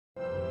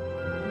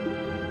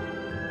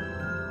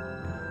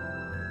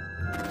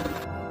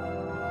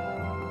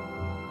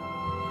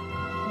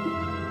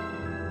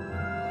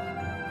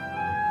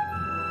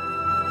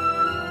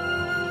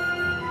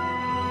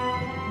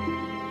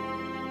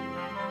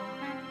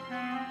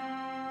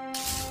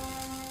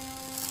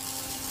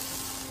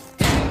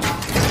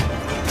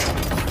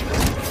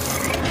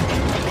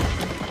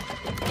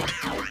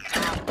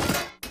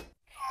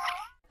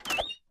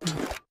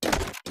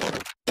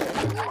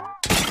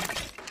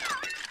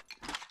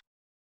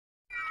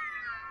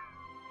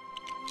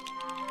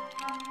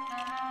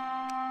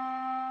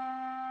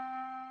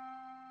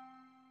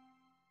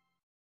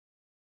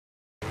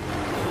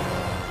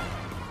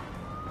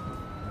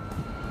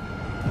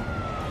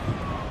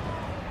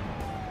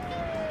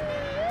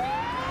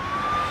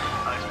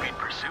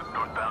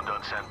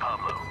San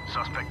Pablo.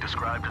 Suspect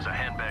described as a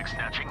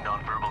handbag-snatching,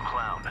 nonverbal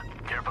clown.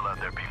 Careful out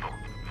there, people.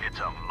 It's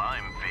a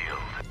minefield.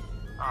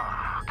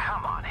 Oh,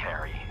 come on,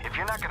 Harry. If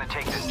you're not gonna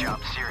take this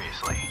job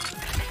seriously...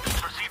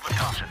 Proceed with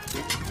caution.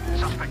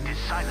 Suspect is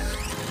silent,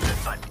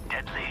 but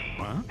deadly.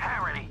 Huh?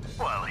 Harry!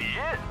 Well, he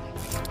is.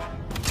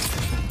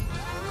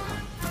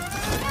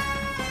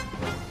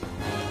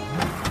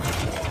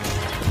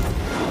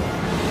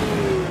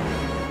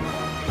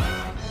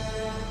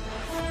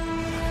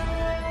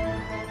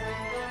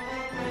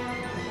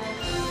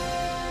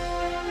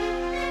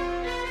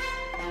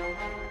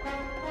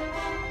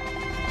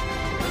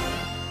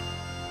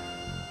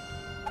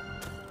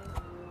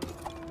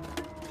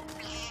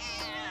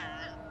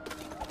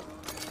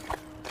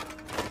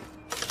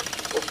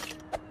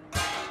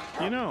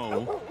 You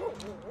know,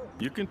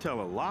 you can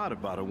tell a lot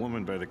about a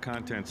woman by the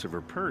contents of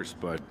her purse,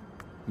 but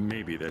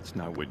maybe that's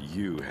not what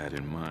you had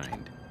in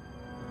mind.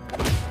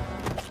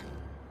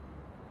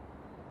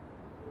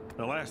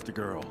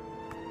 Elastigirl.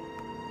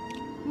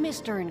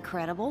 Mr.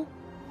 Incredible.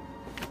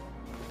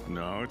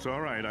 No, it's all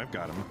right. I've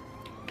got him.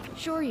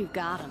 Sure you've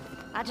got him.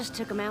 I just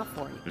took him out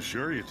for you.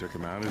 Sure you took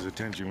him out. His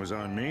attention was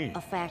on me.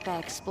 A fact I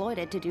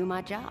exploited to do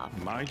my job.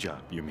 My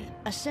job, you mean?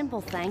 A simple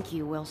thank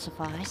you will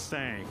suffice.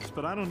 Thanks,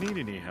 but I don't need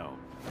any help.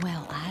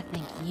 Well, I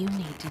think you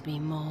need to be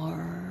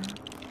more...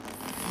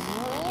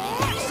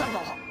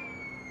 flexible.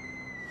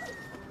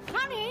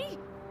 Honey!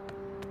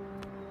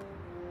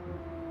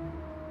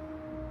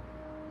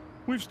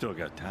 We've still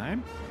got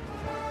time.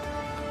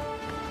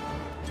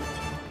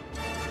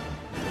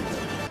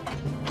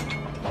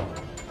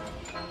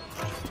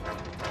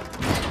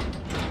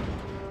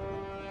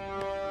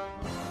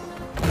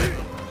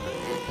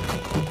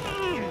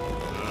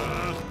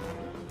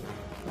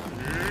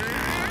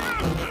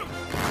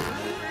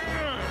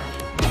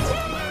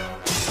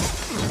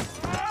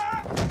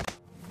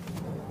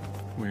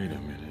 Wait a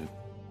minute.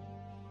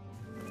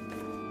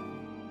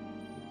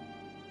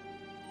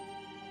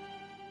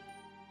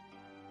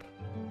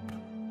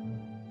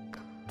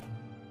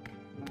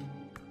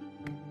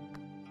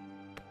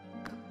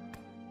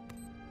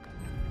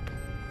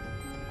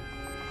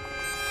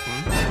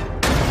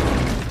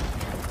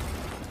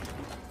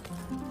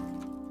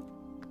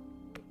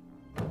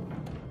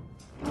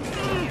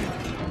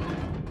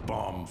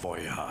 Bon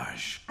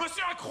voyage.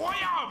 C'est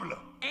incroyable!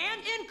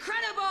 And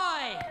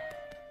Incrediboy!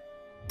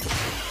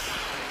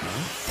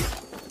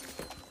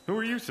 Who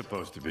are you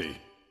supposed to be?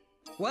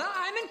 Well,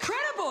 I'm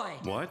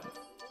Incrediboy! What?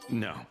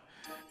 No.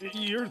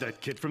 You're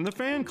that kid from the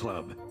fan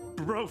club.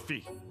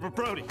 Brody.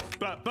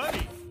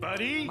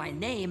 Buddy? My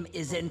name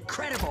is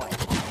Incrediboy.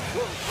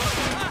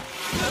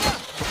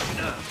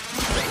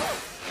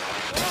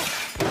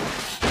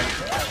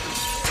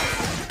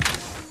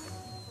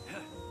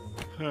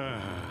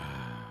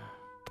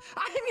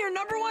 I'm your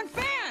 #1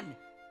 fan!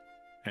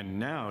 And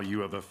now you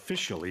have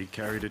officially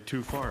carried it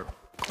too far.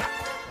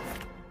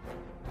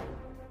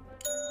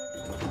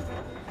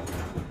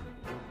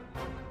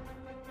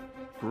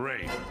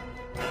 Great.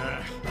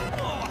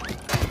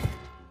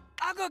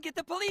 I'll go get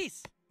the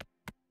police!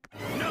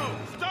 No!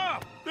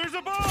 Stop! There's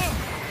a bomb!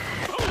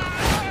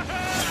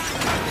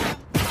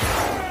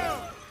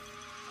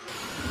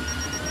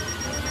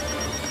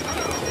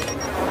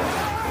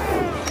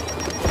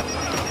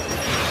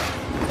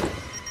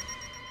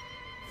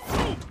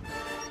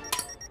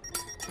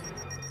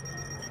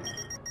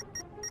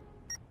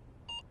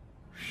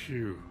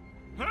 Phew.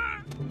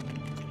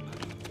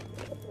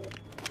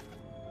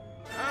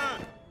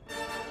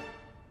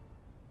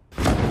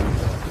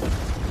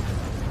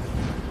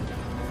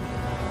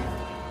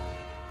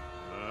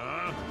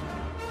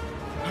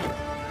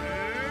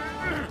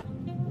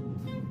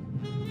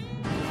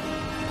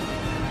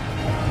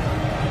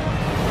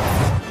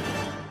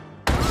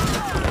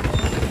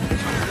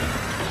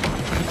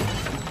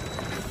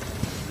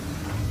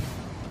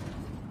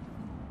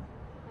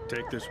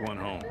 Take this one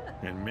home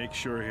and make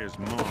sure his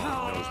mom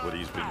knows what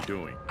he's been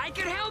doing. I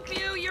can help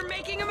you! You're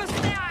making a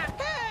mistake!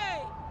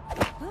 Hey!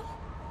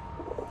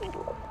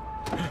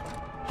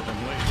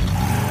 I'm late.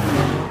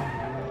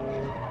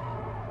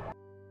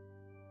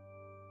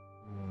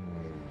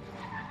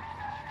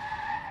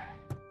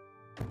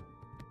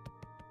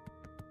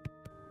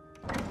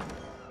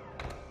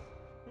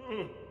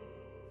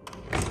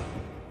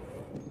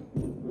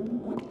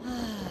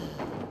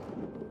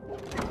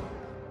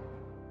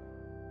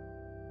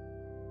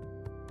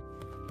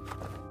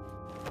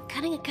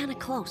 Cutting it kind of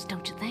close,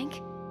 don't you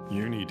think?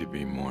 You need to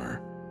be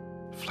more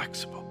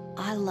flexible.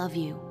 I love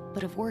you,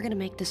 but if we're gonna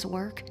make this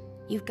work,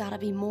 you've got to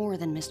be more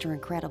than Mr.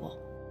 Incredible.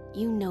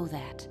 You know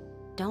that,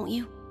 don't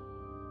you?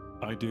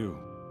 I do.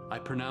 I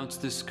pronounce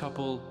this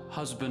couple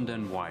husband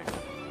and wife.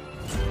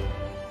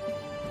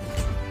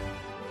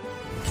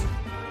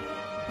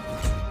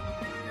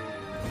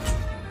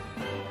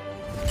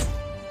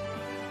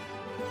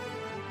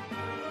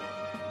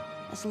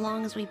 As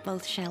long as we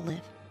both shall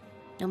live,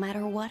 no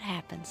matter what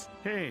happens.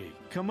 Hey,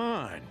 come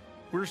on.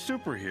 We're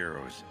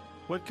superheroes.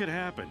 What could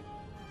happen?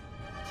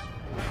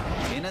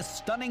 In a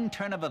stunning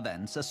turn of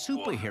events, a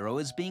superhero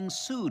is being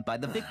sued by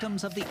the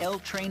victims of the L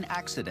train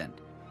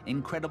accident.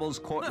 Incredible's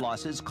court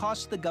losses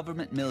cost the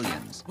government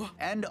millions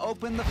and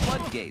opened the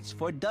floodgates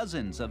for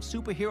dozens of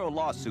superhero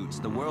lawsuits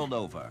the world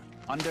over.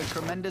 Under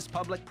tremendous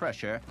public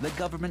pressure, the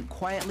government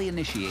quietly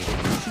initiated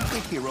a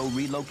superhero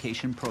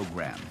relocation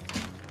program.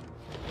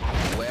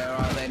 Where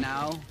are they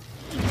now?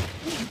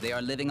 They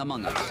are living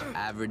among us,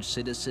 average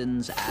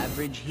citizens,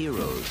 average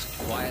heroes,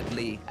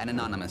 quietly and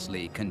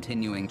anonymously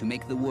continuing to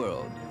make the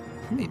world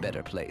a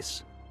better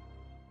place.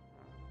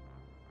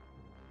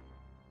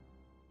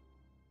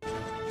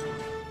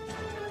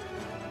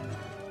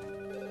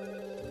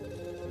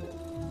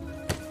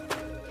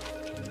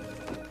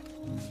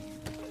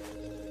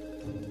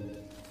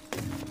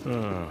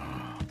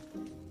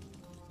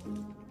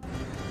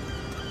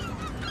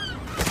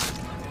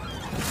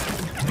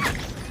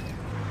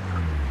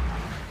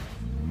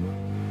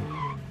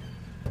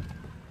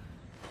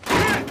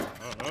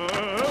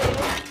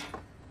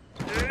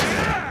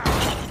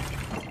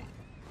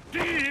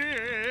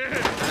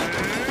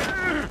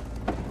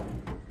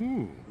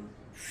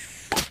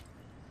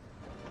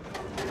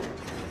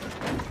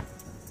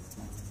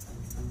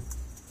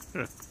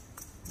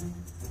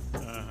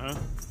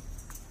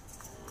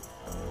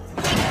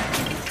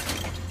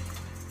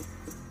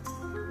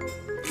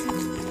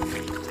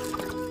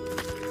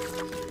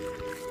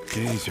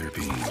 Laser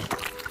beam.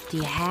 Do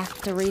you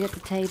have to read at the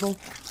table?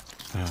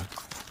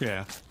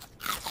 Yeah.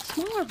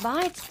 Smaller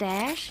bites,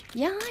 Dash.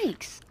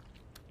 Yikes.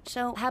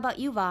 So, how about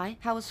you, Vi?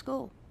 How was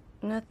school?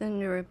 Nothing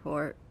to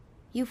report.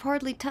 You've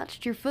hardly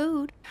touched your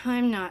food.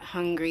 I'm not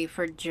hungry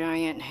for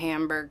giant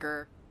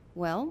hamburger.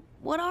 Well,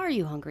 what are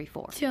you hungry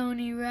for?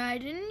 Tony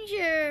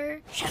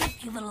Ridinger. Shut up,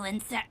 you little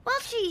insect. Well,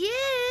 she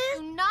is.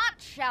 Do not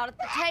shout at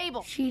the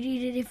table. She'd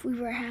eat it if we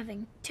were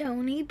having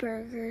Tony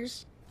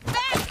burgers.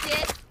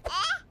 That's it.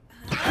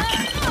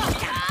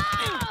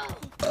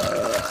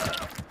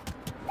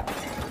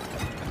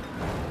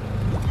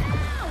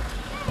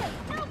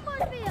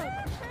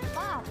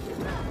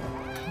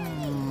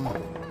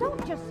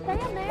 Don't just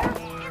stand there.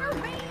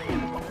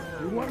 Intervene.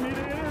 You want me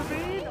to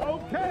intervene?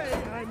 Okay,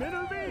 I'm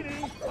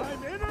intervening.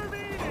 I'm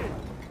intervening.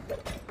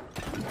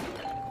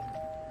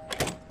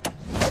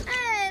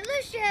 Hey,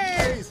 Lucius.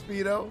 Hey,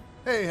 Speedo.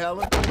 Hey,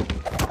 Helen.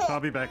 I'll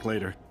be back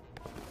later.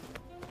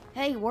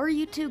 Hey, where are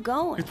you two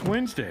going? It's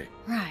Wednesday.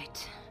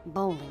 Right.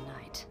 Bowling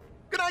night.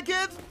 Good night,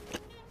 kids.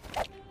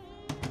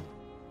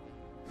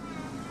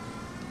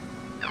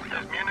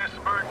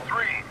 Munisburg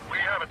 3, we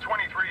have a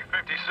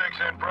 2356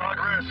 in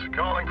progress,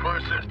 calling for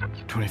assistance.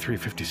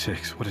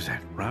 2356. What is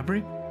that?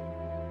 Robbery?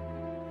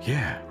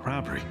 Yeah,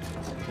 robbery.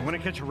 You want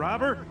to catch a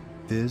robber?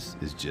 This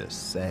is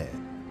just sad.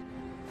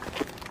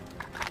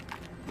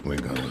 We're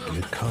gonna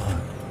get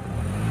caught.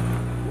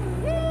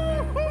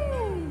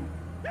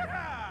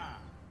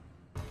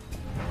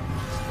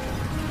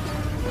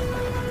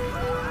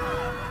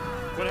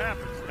 What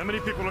happened? How many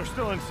people are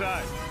still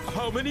inside?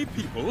 How many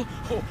people?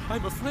 Oh,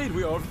 I'm afraid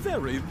we are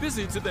very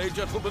busy today,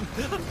 gentlemen.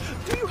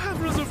 Do you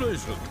have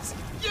reservations?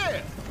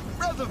 Yeah!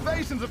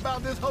 Reservations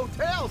about this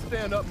hotel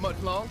stand up much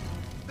longer.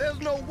 There's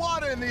no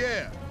water in the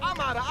air. I'm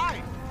out of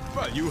ice.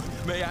 Well, you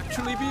may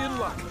actually be in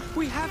luck.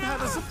 We have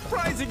had a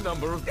surprising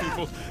number of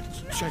people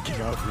checking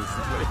out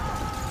recently.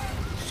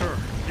 Sir,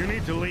 you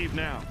need to leave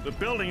now. The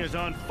building is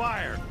on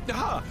fire.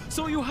 Ah,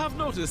 so you have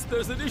noticed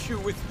there's an issue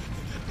with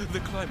the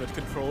climate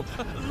control.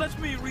 Let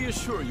me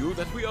reassure you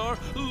that we are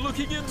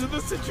looking into the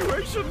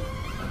situation.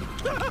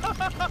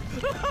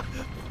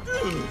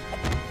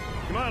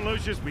 Come on,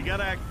 Lucius, we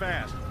gotta act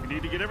fast. We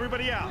need to get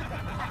everybody out.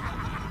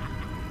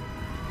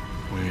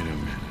 Wait a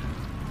minute.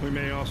 We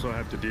may also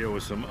have to deal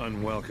with some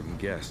unwelcome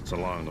guests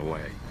along the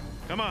way.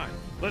 Come on,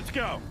 let's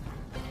go.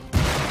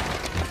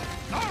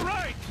 All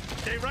right,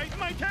 stay right in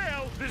my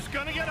tail. This is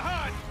gonna get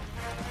hot.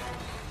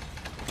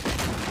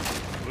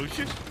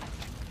 Lucius?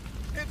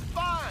 It's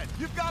fine.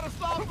 You've got a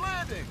soft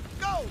landing.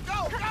 Go,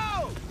 go,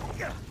 go!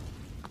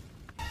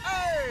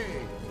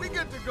 Hey, we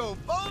get to go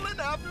bowling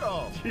after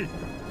all. Strike!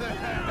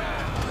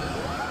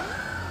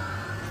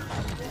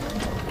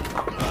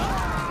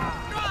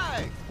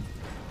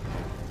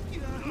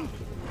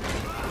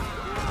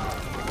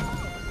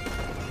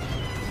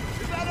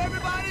 Is that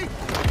everybody?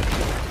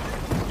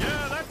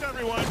 Yeah, that's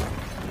everyone.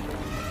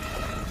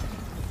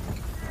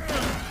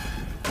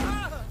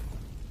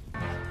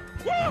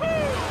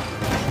 Woohoo!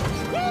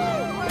 Woo!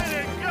 Way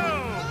to go!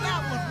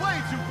 That was way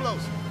too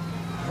close.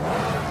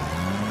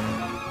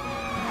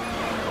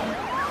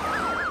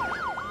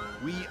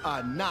 We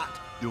are not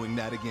doing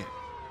that again.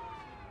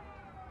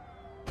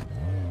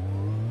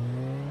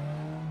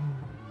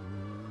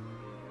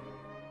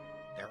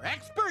 They're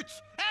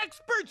experts!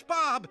 Experts,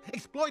 Bob!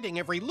 Exploiting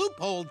every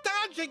loophole,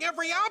 dodging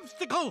every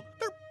obstacle!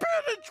 They're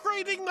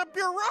penetrating the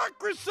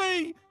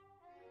bureaucracy!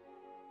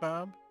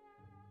 Bob?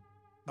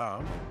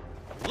 Bob?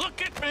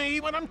 Look at me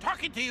when I'm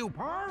talking to you,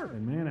 Parr! The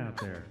man out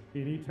there.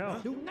 He needs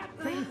help. Do not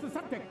change the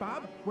subject,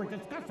 Bob. We're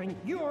discussing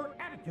your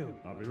attitude.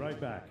 I'll be right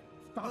back.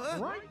 Stop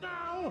right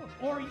now,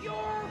 or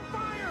you're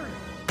fired!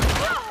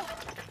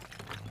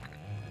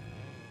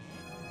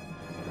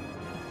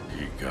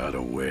 He got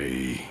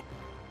away.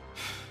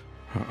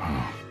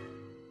 Uh-oh.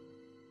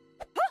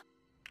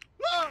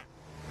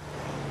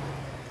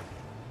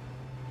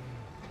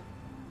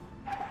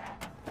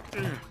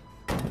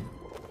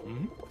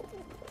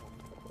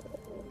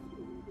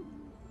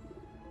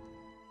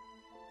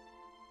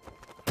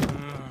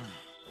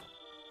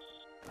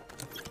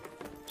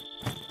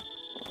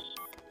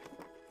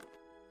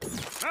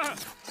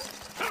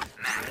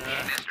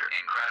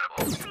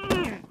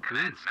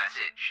 Defense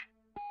message.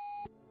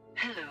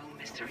 Hello,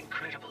 Mr.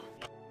 Incredible.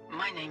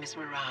 My name is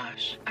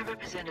Mirage. I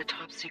represent a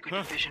top-secret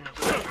division of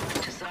the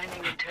government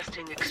designing and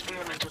testing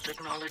experimental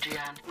technology,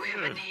 and we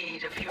have a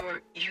need of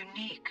your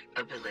unique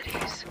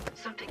abilities.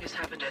 Something has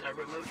happened at our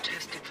remote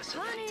testing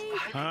facility.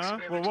 Huh?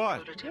 Well,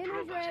 what?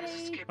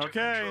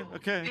 Okay.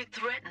 It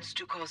threatens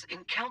to cause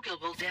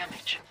incalculable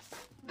damage.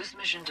 This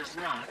mission does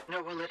not,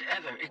 nor will it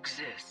ever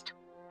exist.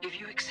 If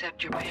you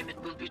accept, your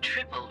payment will be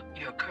triple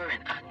your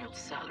current annual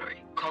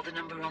salary. Call the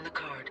number on the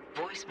card.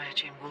 Voice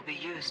matching will be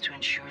used to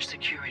ensure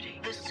security.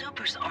 The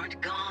supers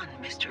aren't gone,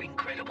 Mr.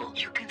 Incredible.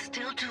 You can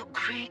still do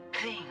great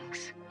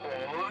things.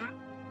 Or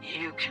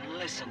you can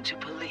listen to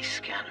police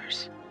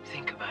scanners.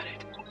 Think about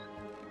it.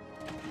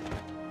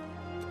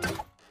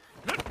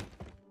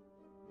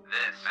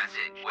 This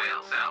message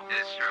will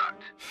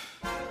self-destruct.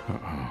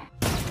 Uh-oh.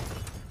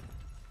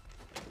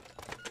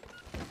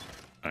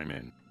 I'm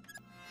in.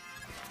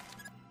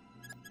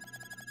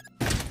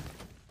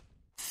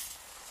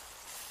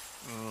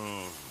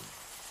 Oh.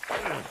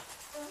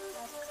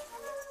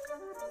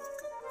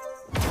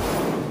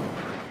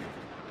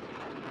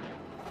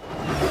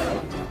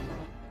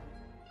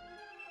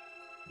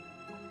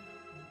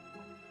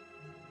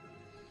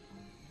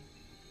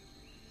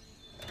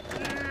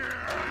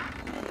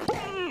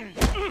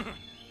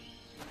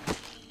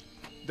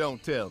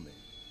 Don't tell me.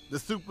 The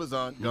supers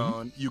aren't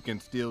gone. You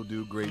can still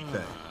do great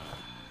things.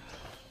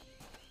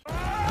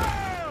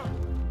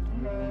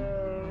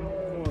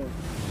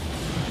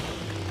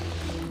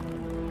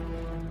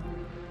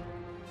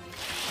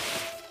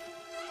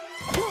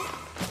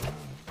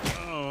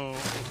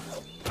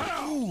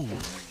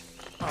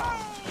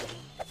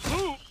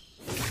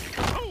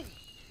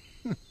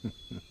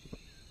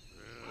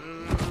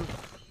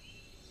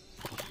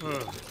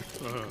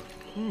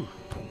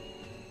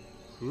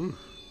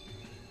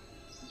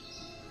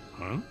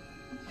 Huh?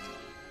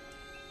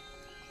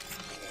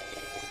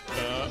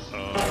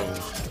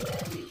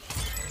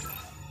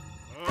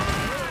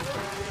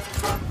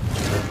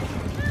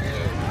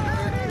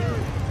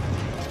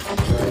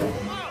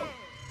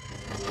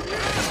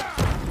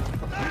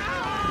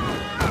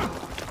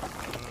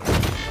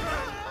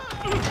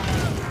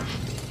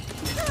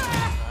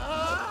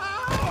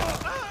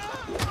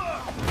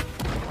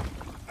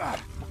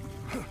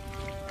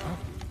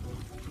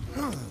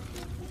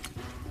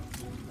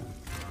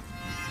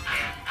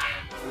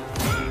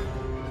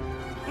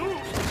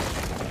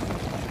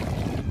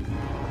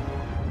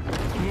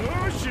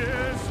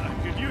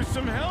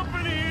 Some help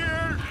in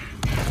here!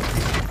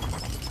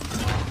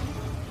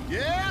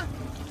 Yeah?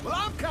 Well,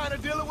 I'm kind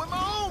of dealing with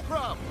my own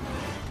problem.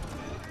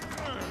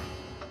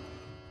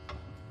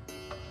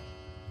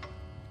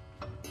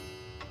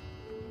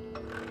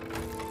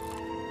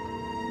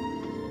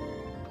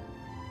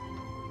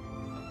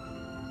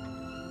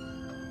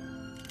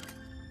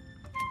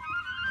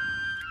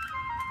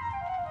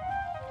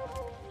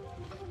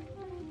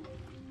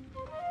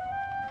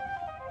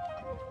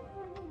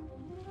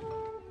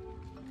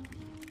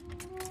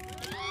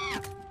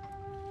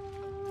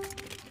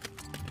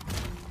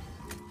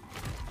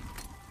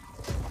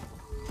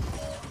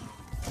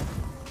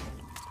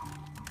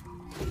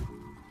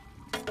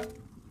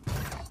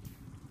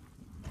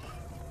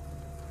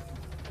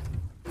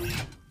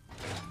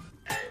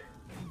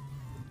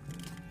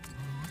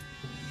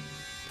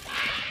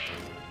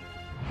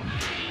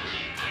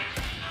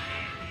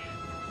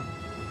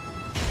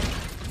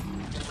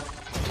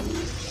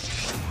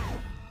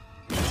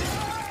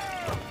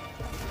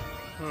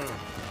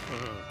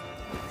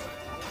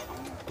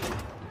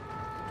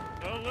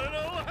 A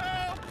little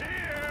help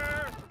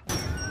here!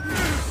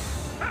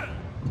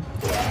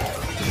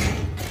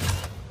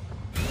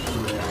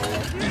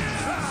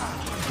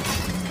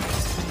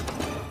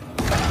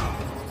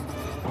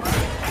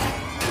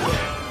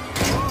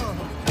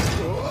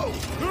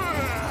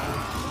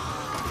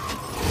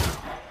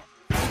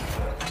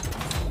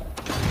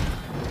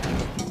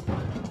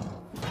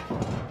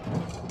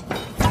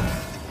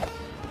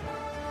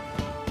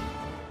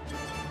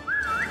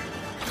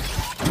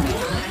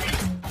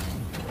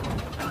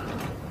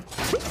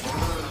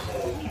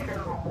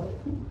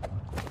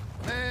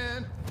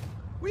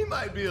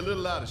 Might be a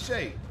little out of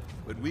shape,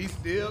 but we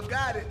still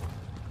got it.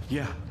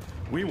 Yeah,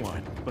 we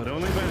won, but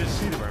only by the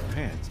seat of our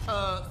pants.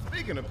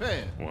 Speaking of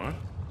pants. What?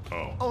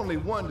 Oh. Only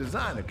one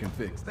designer can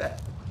fix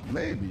that.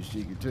 Maybe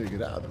she could take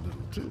it out a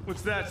little, too.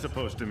 What's that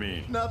supposed to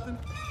mean? Nothing.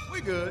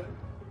 We good.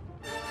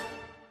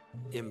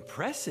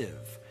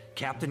 Impressive.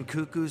 Captain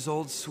Cuckoo's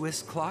old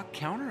Swiss clock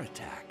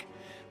counterattack.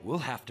 We'll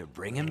have to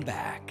bring him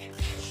back.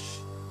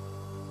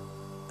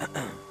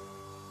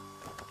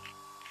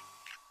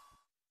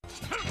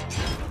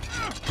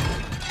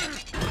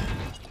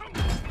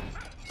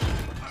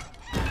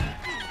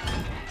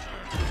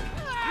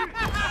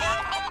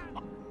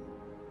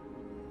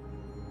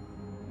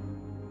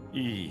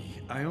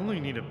 I only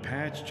need a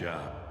patch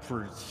job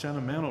for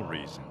sentimental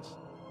reasons.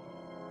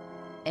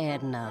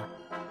 Edna.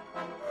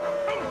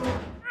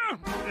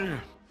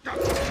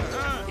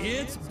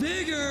 It's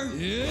bigger!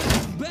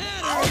 It's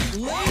better!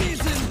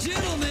 Ladies and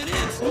gentlemen,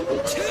 it's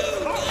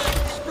too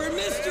much for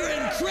Mr.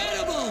 Incredible!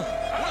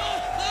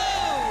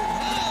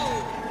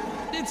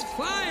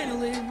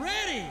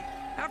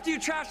 After you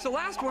trashed the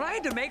last one, I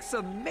had to make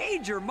some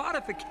major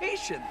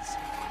modifications.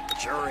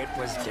 Sure, it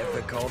was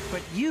difficult,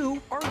 but you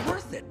are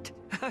worth it.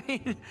 I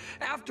mean,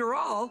 after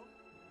all,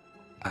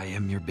 I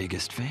am your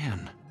biggest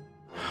fan.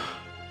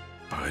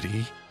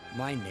 Buddy?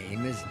 My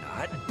name is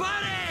not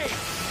Buddy!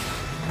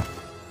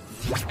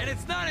 And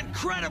it's not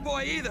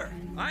Incrediboy either.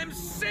 I'm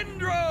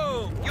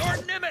Syndrome,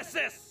 your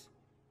nemesis!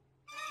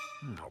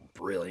 Oh,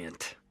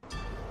 brilliant.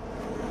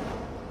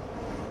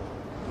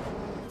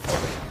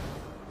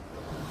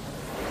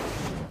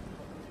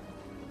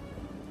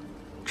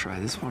 Try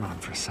this one on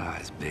for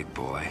size, big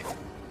boy.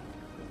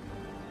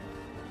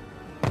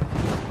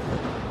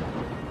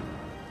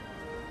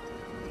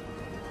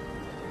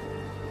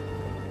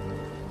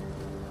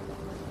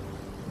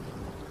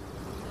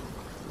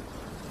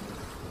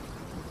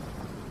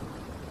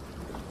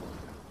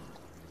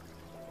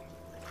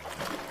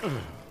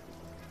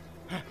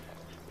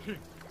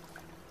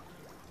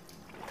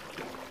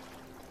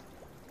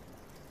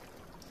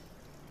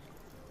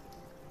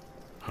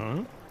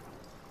 Huh?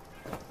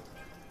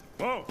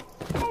 Whoa!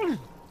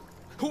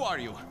 Who are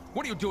you?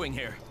 What are you doing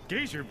here?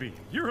 Gazer Beam,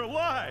 you're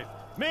alive!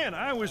 Man,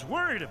 I was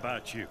worried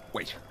about you.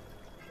 Wait.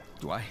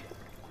 Do I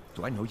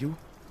know you?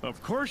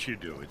 Of course you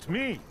do. It's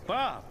me,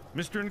 Bob.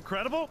 Mr.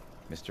 Incredible?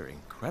 Mr.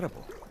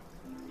 Incredible?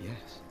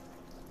 Yes.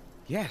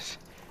 Yes.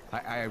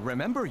 I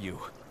remember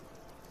you.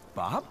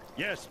 Bob?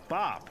 Yes,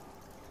 Bob.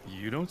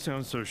 You don't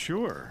sound so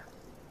sure.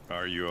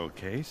 Are you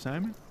okay,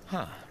 Simon?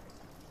 Huh.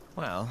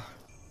 Well,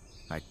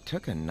 I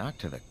took a knock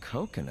to the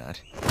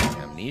coconut.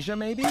 Amnesia,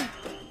 maybe?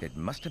 It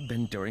must have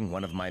been during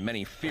one of my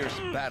many fierce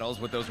battles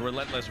with those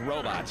relentless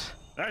robots.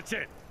 That's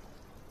it.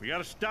 We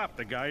gotta stop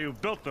the guy who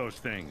built those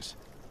things.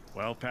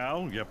 Well,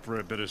 pal, you up for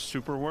a bit of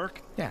super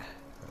work? Yeah,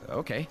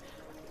 okay.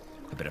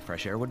 A bit of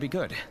fresh air would be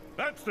good.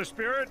 That's the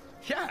spirit.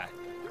 Yeah,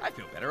 I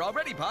feel better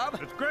already, Bob.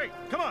 That's great.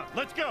 Come on,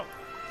 let's go.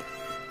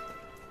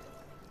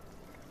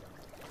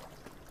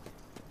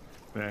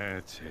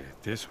 That's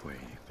it. This way.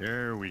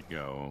 There we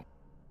go.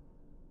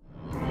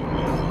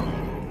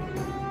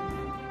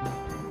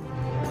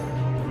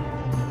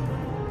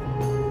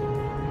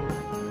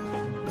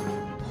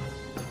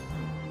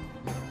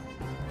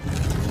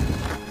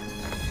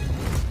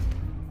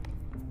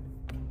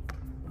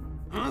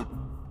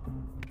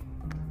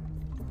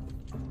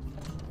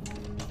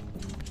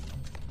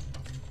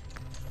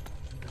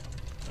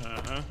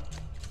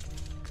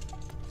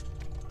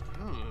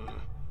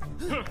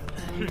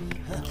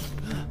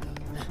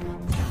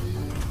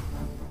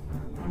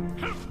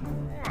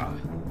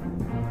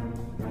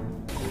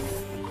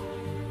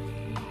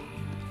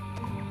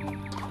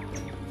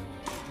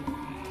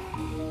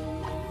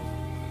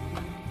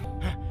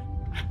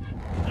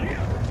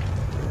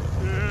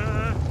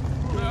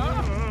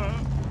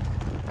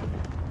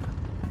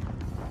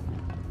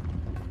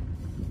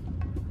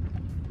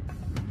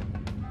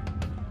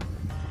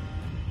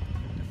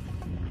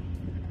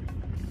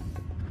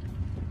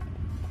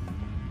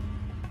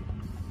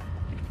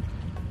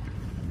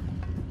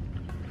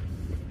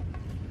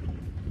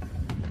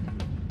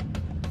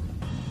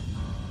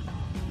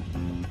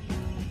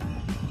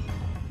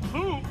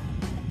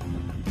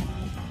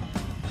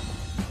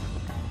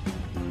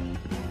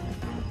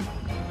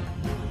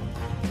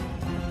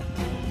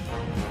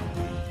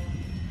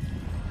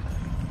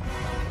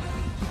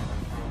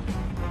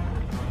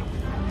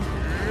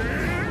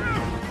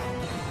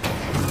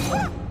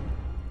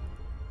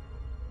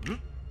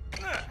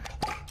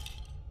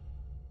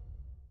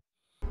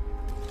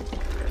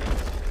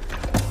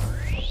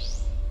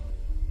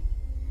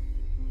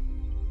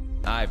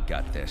 I've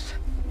got this.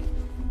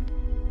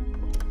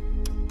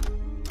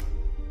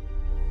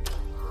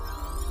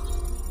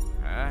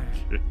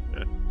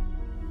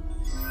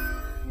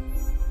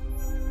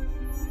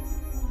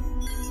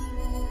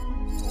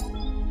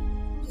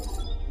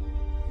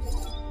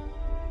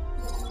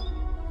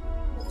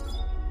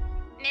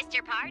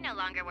 Mr. Parr no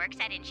longer works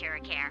at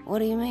InsureCare. What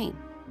do you mean?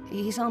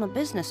 He's on a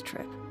business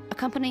trip. A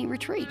company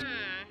retreat.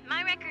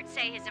 My records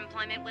say his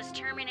employment was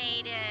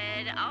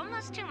terminated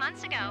almost 2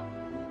 months ago.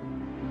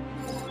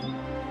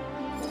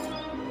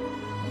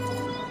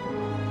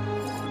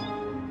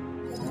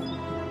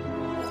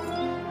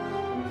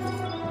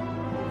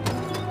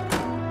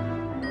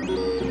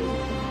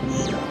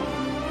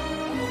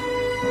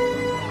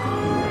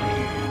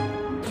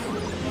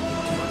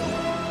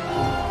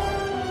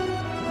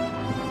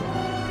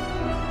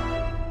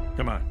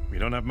 Come on, we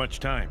don't have much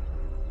time.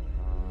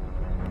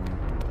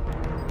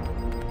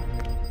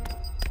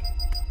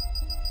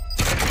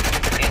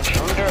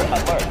 Intruder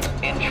alert!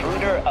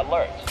 Intruder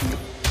alert!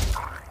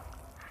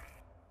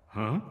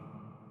 Huh?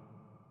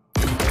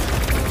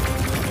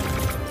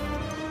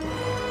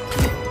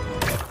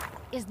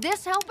 Is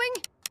this helping?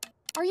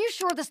 Are you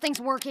sure this thing's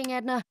working,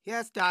 Edna?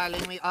 Yes,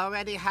 darling, we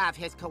already have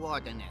his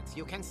coordinates.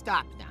 You can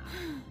stop now.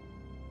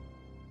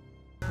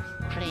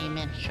 Cream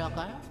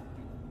sugar?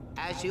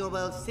 As you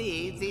will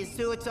see, these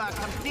suits are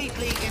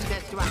completely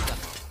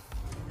indestructible.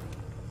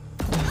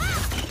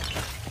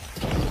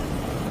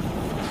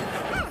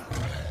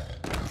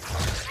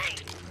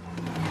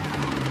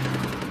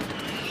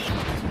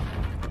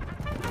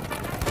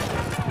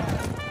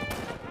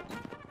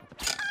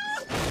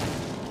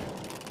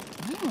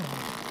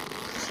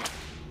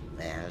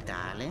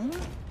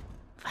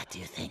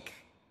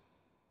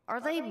 Are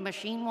they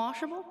machine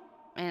washable?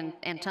 And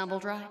tumble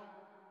dry?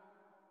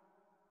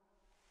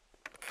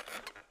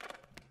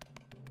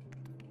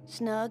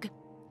 Snug,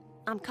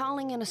 I'm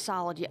calling in a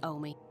solid you owe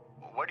me.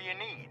 What do you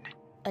need?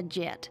 A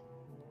jet.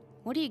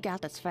 What do you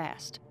got that's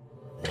fast?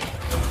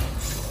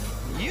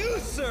 You,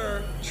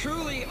 sir,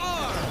 truly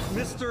are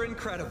Mr.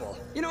 Incredible.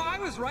 You know, I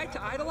was right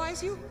to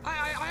idolize you.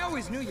 I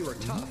always knew you were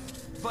tough.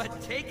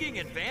 But taking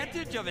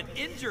advantage of an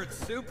injured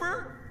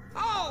super?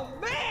 Oh,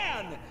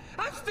 man!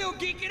 I'm still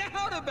geeking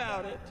out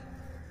about it.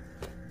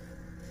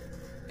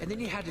 And then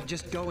you had to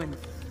just go and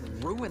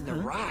ruin the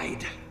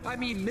ride. I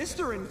mean,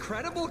 Mr.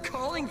 Incredible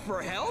calling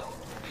for help?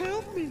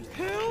 Help me,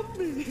 help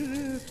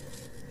me.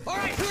 All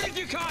right, who did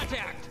you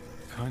contact?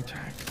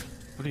 Contact?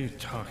 What are you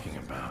talking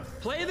about?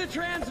 Play the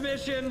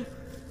transmission.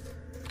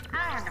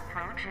 Island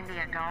approach,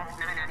 India Golf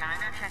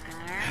 909er checking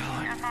in.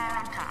 FR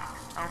on top.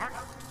 Over.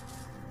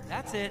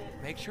 That's it.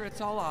 Make sure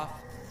it's all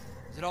off.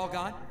 Is it all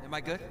gone? Am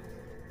I good?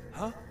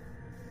 Huh?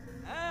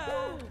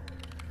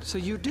 So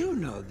you do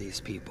know these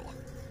people?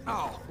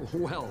 Oh,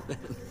 well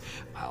then,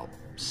 I'll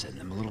send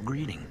them a little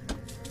greeting.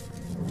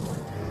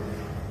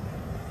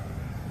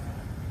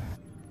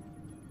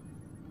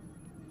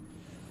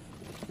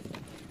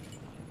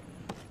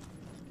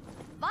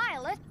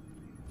 Violet?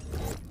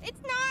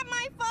 It's not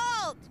my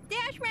fault!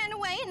 Dash ran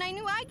away and I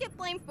knew I'd get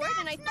blamed for it,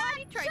 and I thought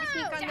he tried to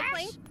sneak on the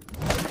plane.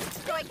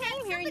 So I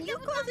came here and you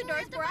closed the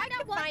doors where I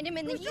could find him,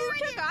 and then you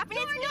took off, and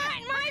it's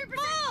not my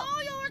fault!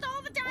 All yours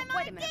all the time.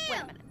 Wait a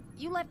minute.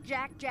 You left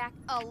Jack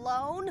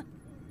alone?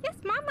 Yes,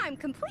 Mom, I'm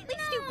completely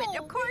stupid.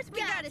 Of course we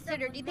got a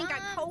sitter. Do you think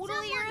I'm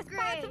totally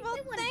irresponsible?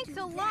 Thanks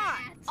a lot.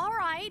 All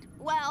right,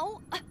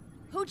 well,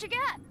 who'd you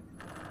get?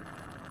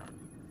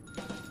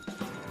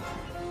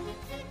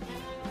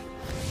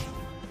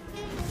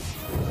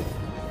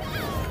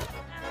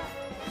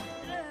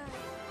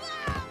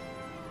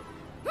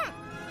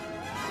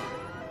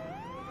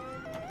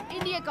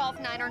 India Golf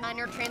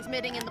 909er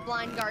transmitting in the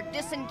blind guard.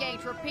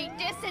 Disengage, repeat,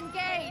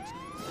 disengage!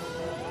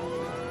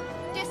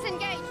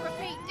 Disengage,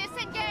 repeat,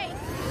 disengage!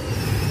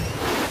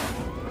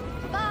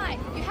 5,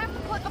 you have to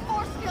put the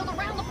force field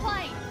around the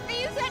plane. But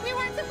you said we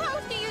weren't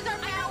supposed to use our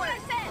powers. I know what I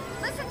said.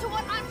 Listen to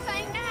what I'm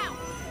saying now.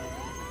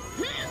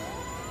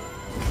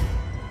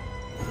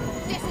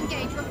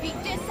 Disengage, repeat,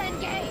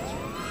 disengage!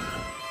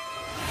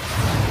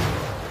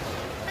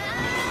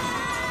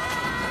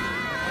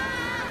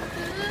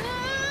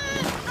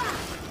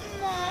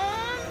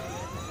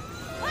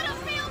 Put a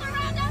field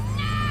around us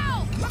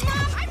now! But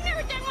Mom, I've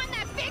never done one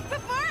that big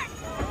before!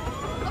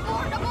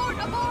 Abort, abort,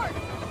 abort!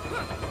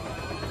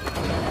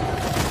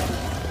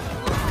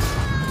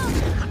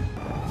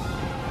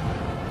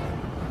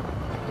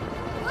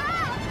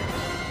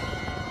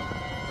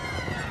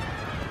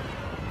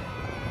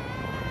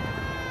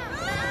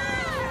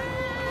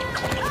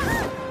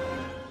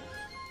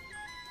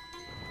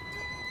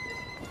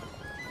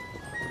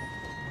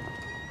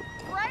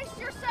 Brace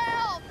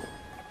yourself!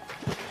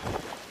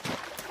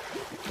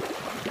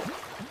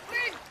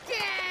 We're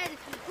dead!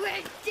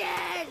 We're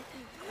dead!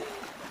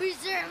 We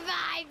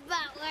survived,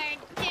 but we're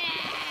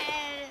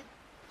dead!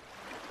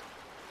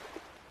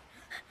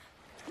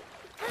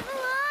 I'm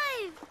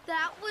alive!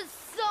 That was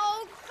so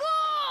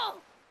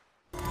cool!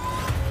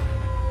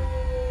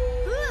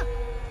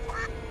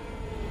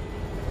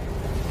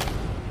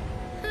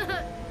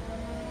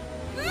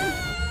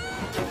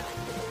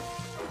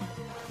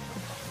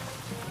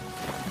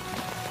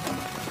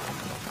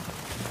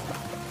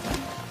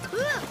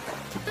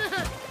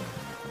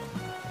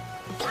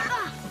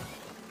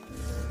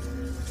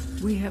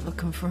 We have a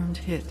confirmed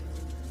hit.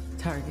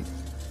 Target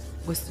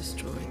was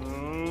destroyed.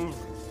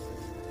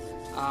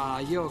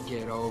 You'll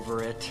get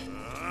over it.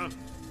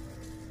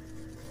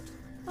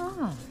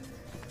 Ah.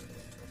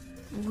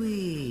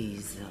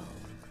 Weasel.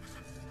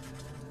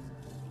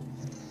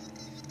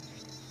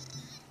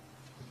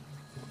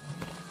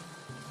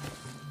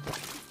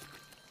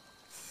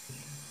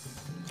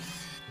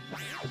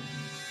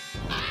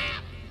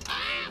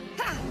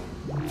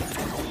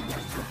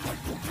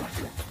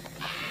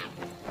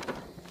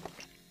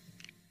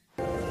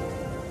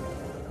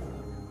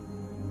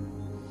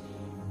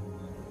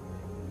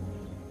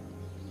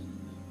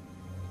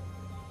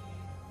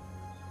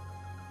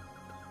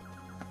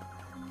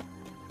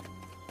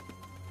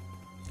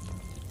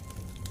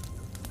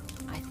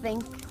 I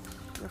think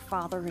your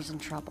father is in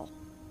trouble.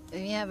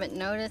 If you haven't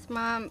noticed,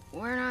 Mom,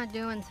 we're not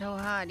doing so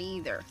hot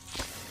either.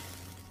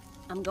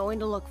 I'm going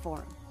to look for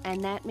him,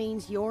 and that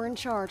means you're in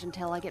charge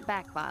until I get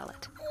back,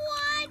 Violet.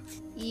 What?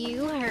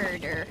 You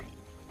heard her.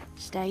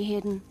 Stay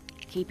hidden,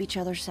 keep each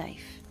other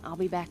safe. I'll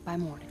be back by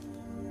morning.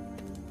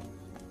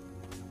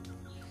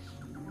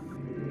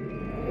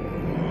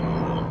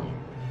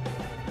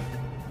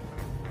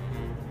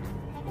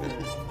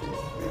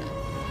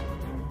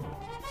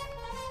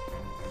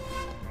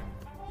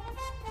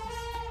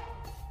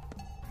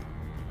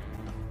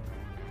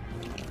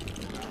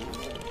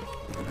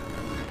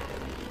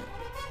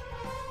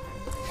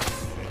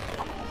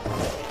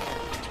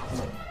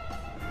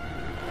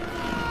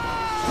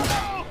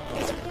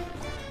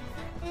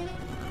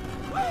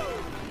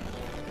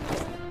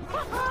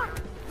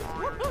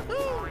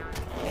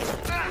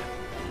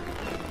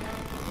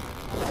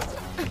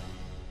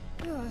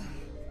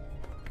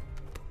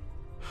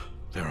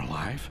 They're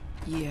alive?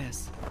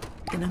 Yes.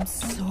 And I'm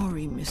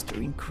sorry, Mr.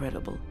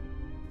 Incredible.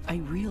 I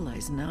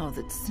realize now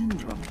that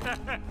Syndrome...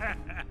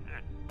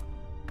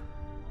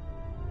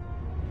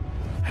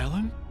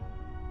 Helen?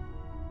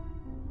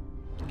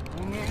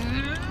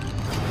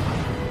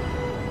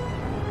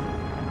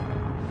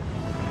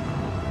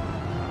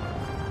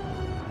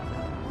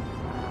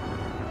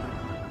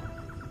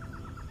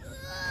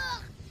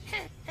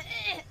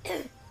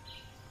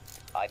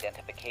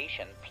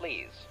 Identification,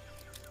 please.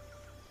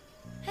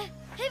 Hey,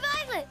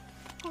 Violet!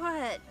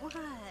 What?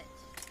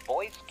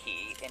 Voice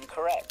key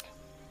incorrect.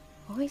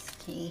 Voice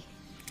key?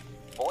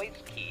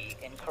 Voice key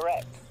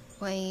incorrect.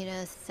 Wait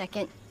a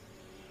second.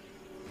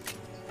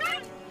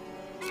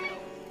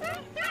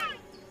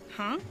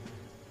 Huh?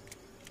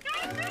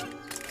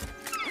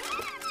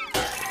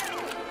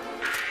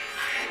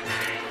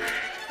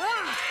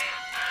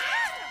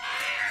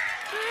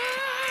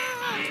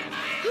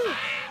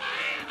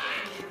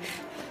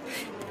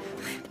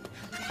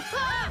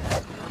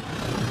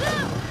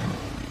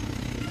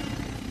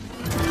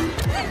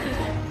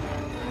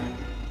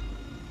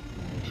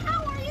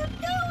 How are you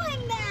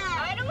doing that?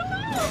 I don't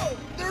know!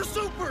 They're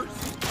supers!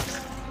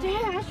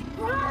 Dash,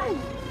 run!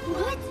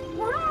 Let's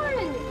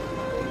run!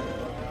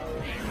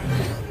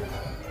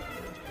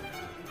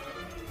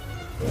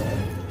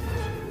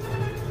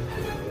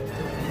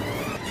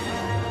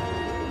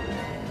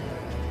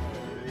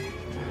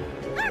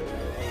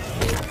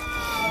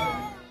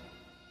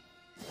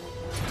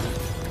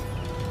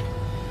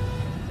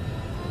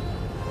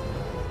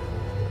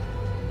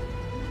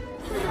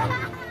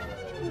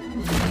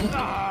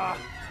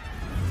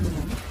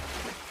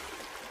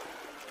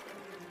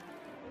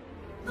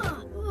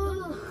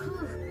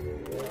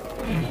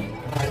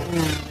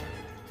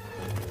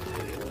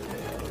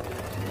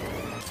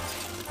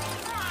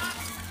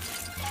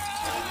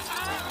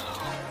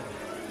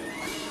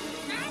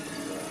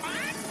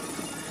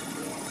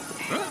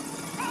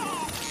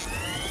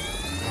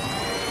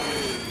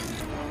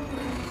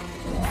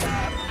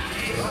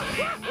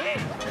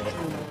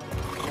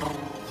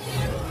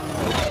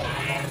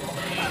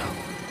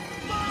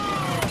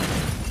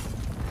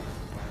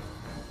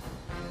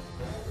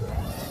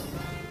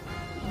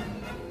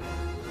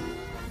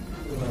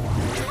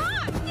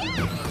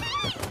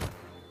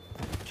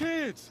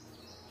 Kids!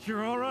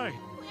 You're all right.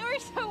 We were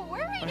so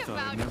worried I thought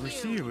about I'd never you.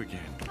 see you again.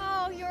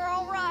 Oh, you're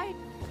all right.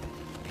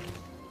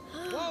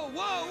 Whoa,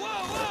 whoa,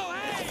 whoa, whoa!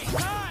 Hey,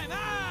 time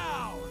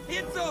out!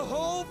 It's a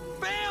whole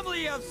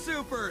family of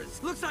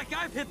supers! Looks like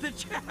I've hit the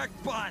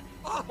jackpot!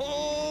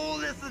 Oh,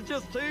 this is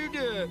just too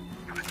good!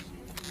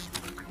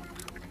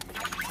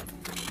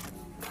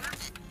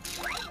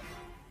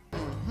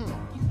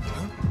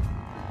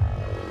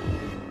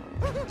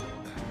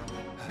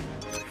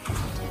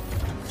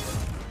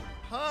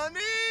 Honey!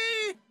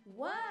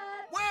 What?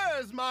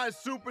 Where's my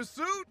super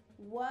suit?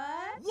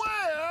 What?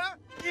 Where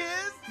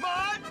is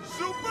my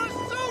super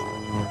suit?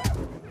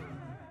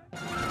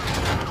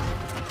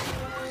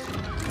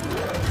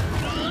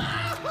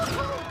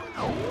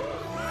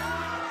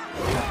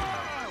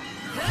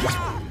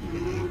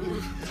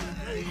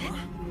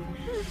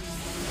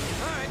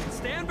 All right,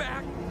 stand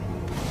back.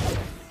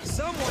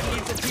 Someone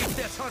needs to teach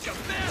this hunk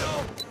of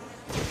metal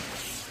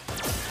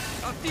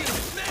a few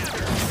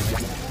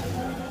manners.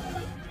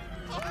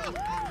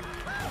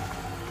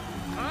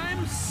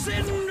 I'm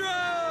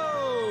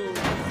Syndrome!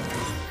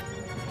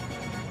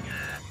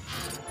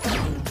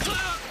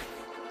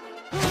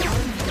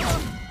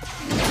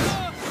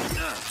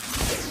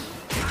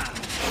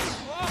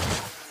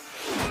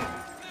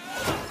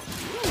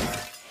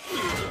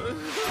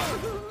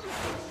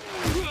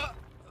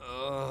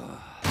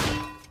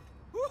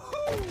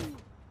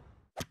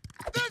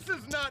 This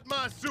is not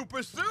my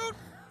super suit!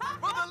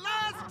 For the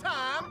last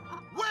time,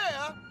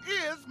 where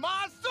is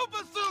my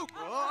super suit?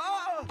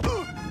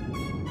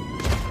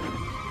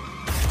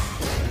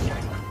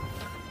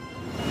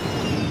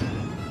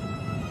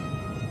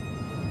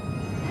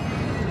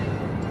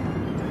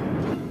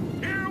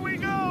 Here we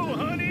go,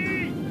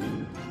 honey!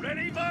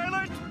 Ready,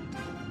 Violet?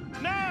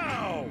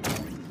 Now!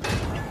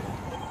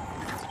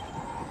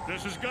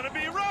 This is gonna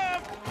be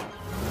rough!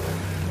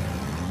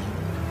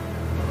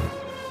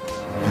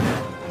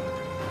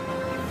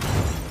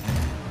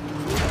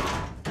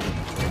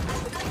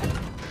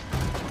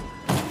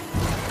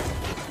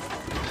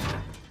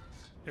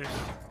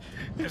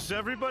 Is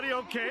everybody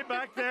okay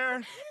back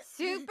there?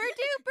 Super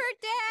duper,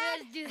 Dad!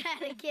 Let's do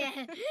that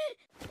again.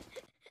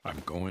 I'm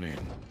going in.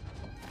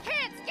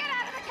 Kids, get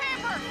out of the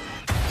camper!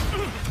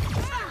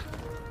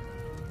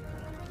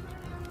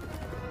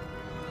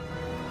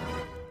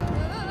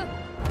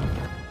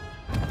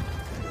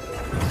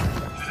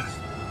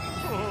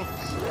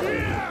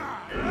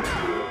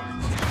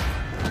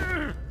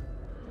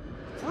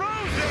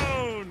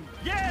 Frozone!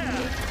 Yeah!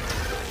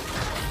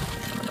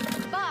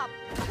 Bob!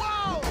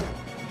 Whoa!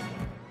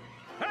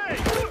 Hey!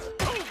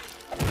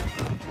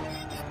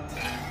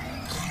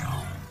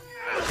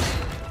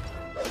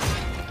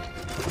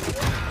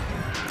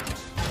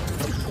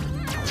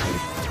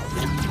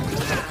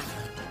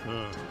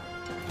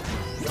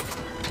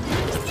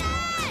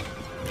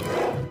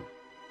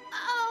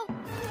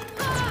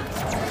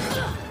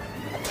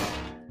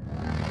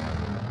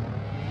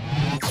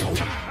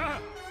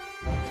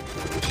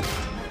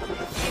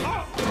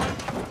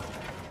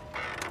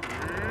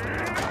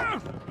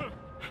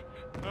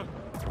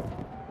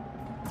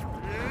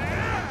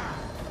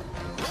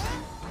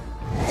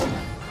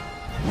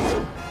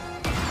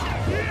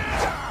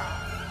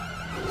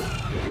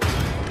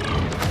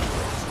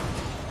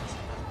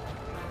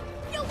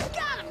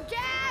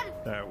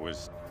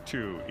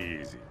 Too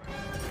easy.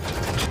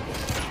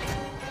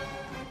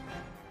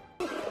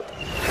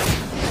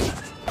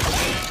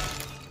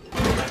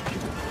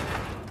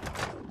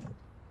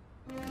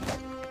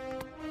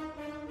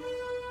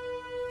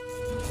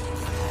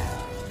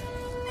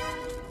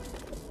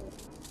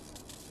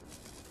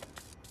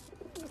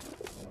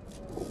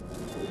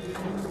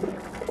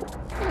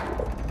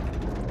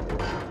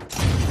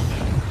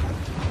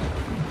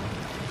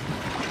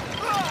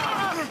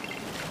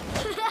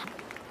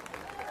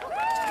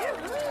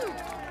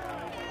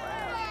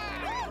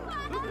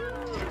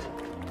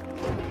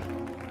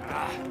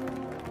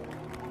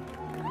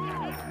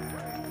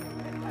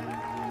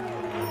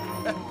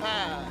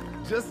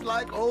 Just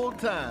like old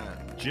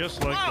times.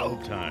 Just like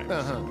old times.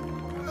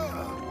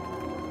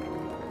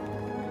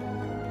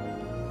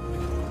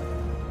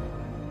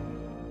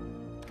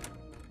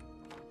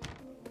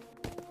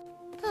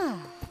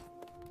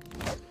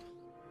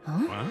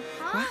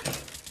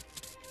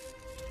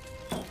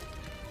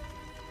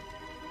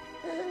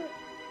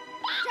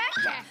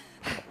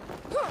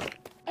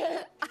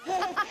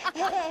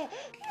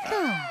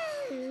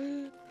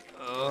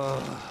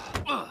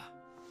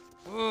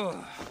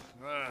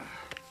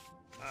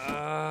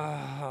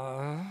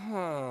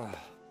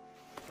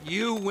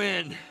 You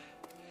win.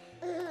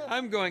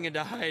 I'm going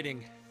into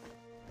hiding.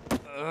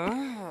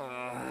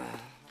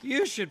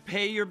 You should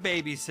pay your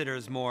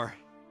babysitters more.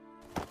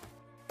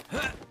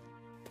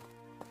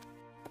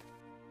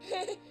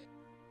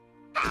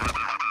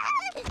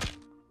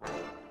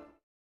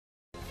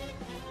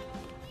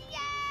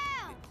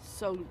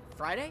 So,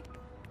 Friday?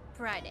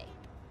 Friday.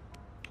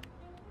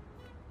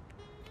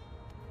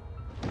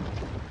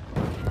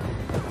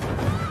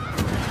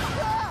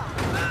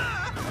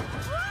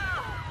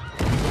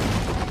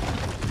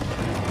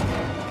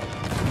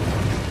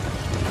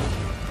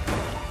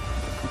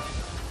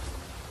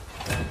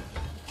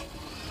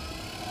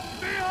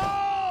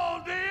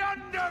 Behold the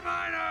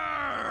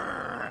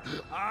Underminer!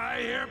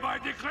 I hereby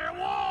declare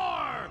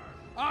war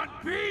on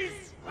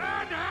peace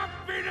and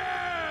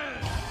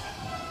happiness!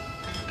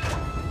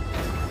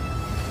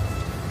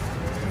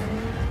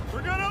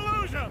 We're gonna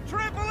lose him!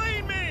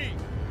 Trampoline me!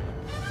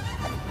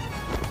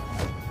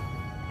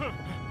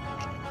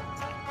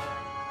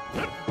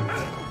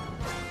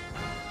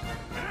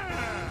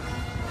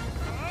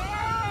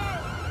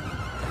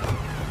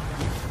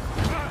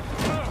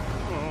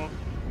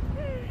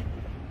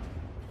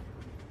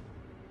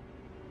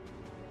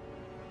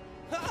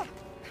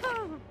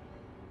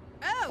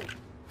 Oh,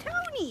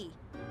 Tony!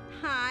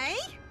 Hi.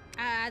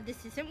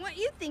 This isn't what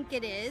you think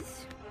it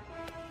is.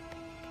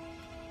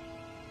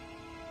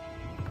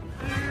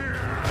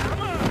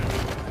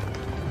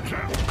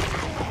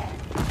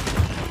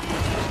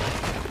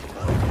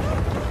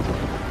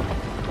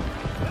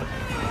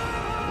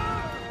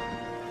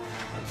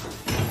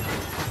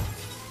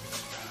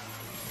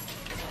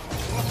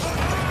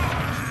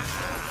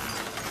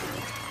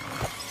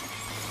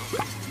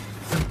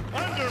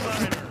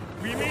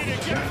 Underminer! We meet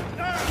again!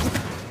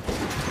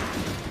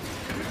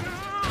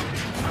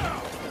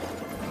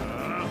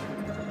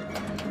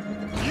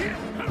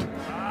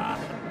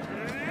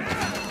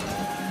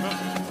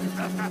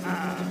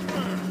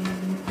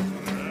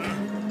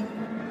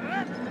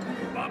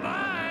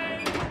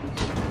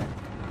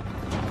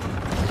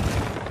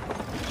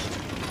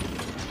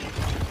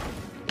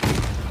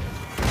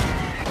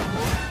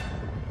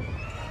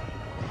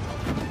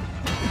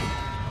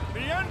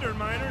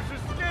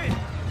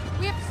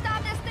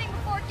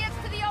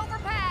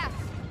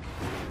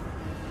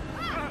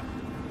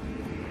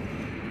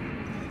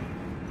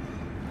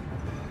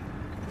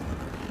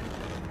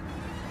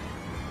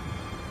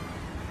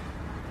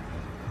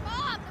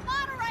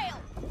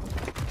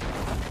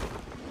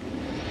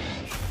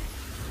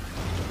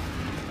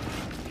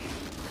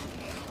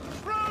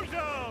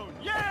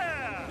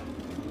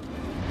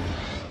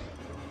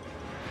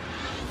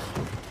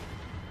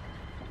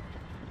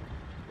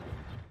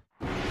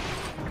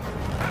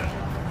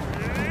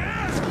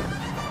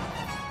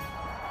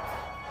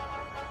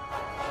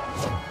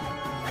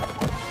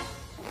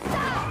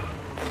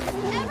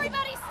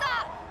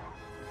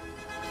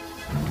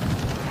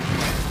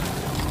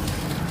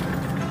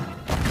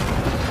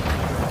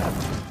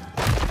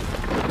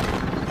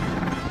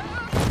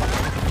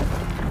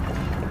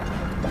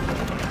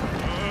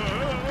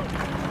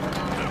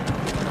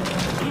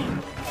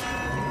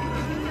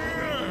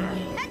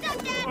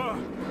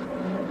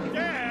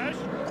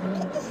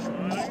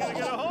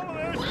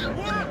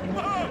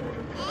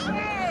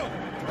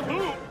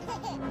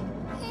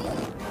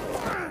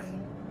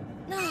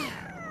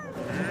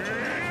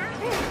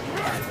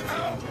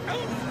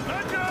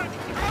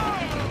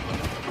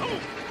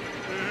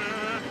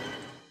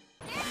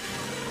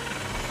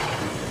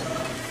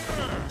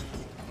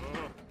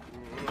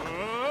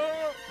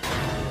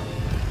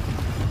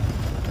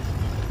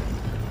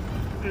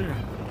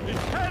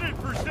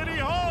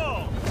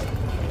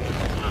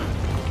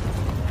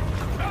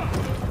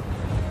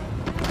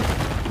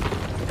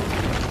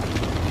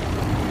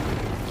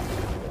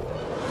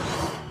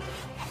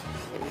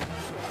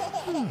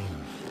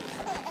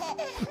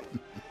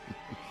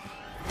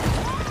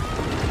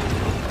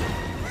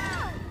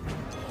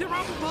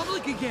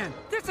 public again.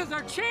 This is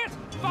our chance.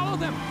 Follow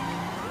them.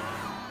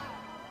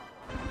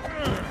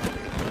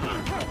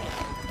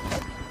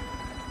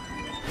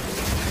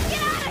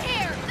 Get out of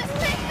here! This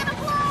thing's gonna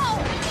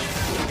blow!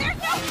 There's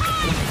no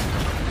time!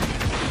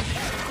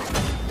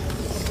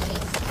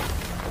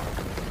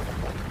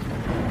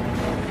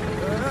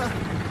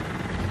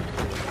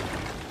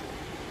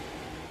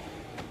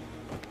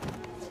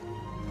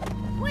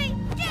 We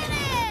did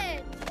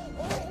it!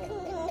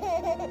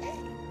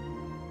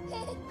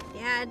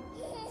 Dad,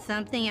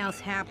 something else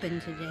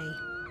happened today.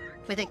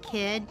 With a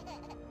kid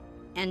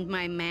and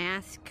my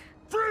mask.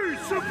 Freeze,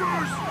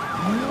 Supers!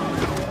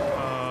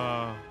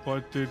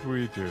 What did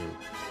we do?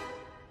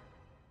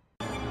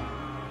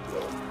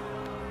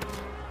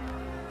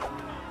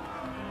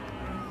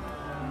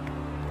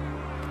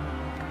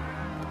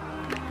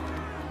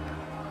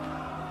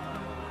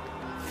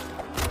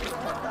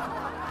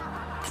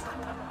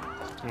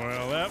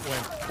 Well, that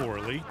went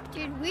poorly.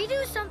 Did we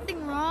do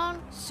something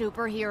wrong?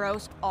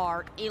 Superheroes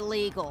are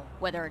illegal.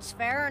 Whether it's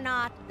fair or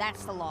not,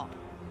 that's the law.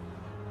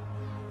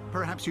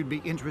 Perhaps you'd be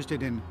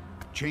interested in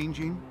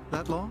changing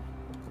that law?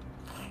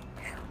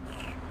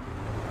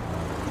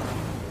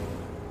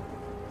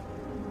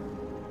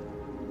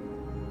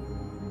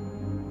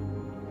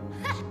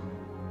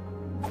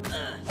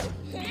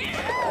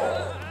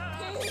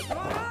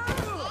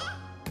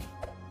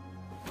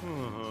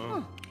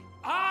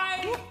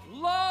 I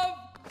love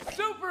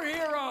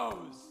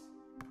superheroes!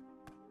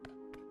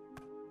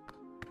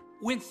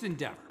 Winston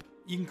Dever.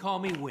 You can call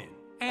me Win.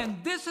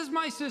 And this is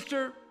my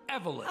sister,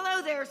 Evelyn.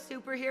 Hello there,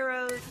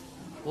 superheroes.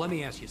 Let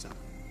me ask you something.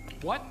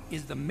 What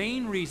is the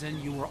main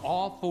reason you were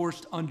all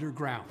forced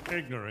underground?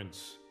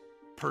 Ignorance.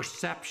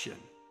 Perception.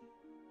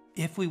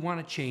 If we want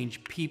to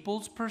change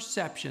people's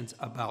perceptions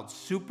about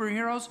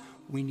superheroes,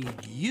 we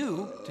need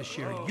you to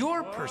share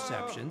your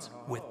perceptions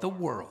with the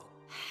world.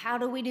 How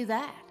do we do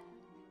that?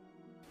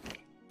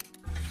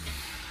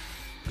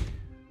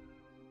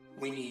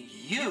 We need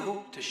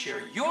you to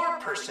share your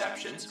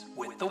perceptions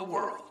with the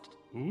world.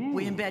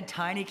 We embed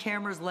tiny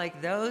cameras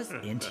like those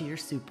into your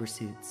super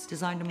suits,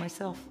 designed them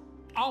myself.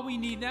 All we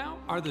need now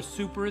are the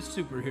superest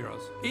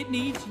superheroes. It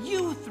needs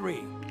you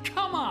three.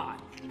 Come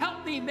on,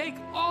 help me make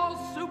all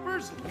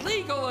supers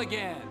legal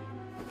again.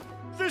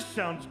 This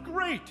sounds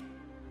great.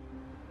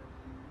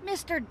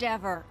 Mr.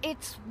 Dever,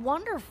 it's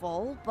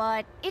wonderful,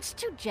 but it's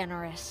too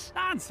generous.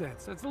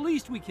 Nonsense. That's the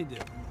least we can do.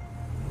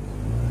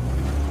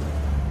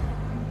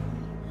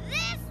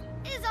 This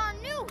is our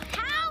new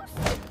house?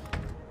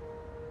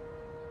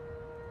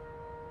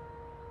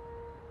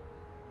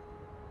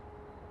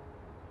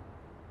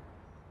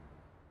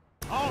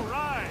 All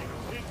right,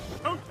 it's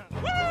showtime.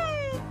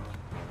 Woo!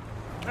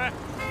 What?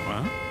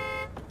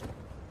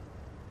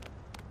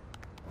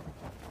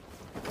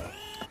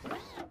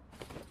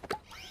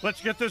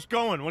 Let's get this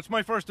going. What's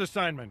my first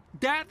assignment?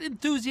 That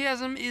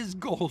enthusiasm is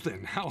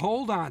golden. I'll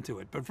hold on to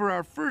it. But for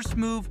our first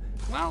move,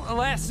 well,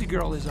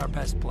 Elastigirl is our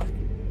best play.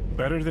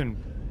 Better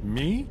than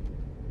me?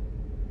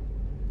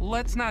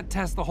 Let's not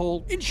test the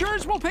whole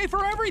insurance will pay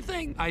for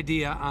everything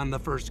idea on the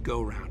first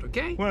go-round,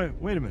 okay?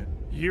 Wait a minute.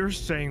 You're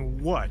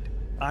saying what?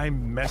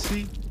 I'm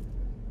messy?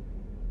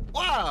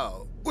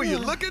 Wow! Will you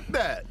look at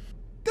that?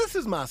 This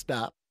is my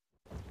stop.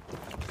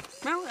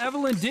 Well,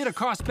 Evelyn did a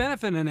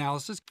cost-benefit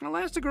analysis.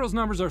 Elastigirl's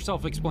numbers are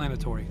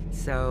self-explanatory.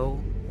 So,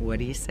 what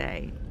do you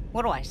say?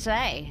 What do I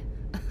say?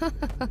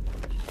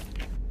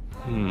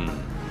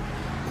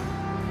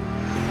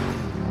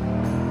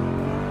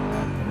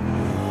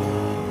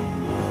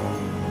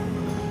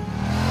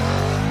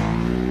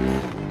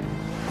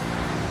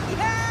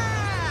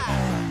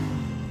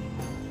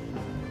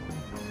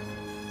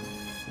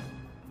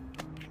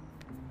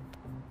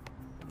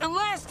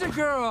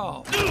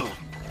 Elastigirl!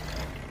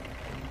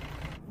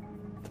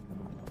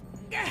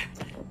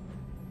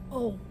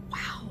 Oh,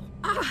 wow.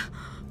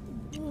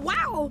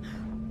 Wow!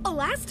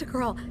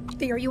 Elastigirl,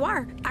 there you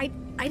are. I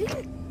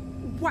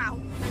didn't...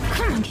 Wow.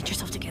 Come on, get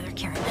yourself together,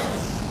 Karen.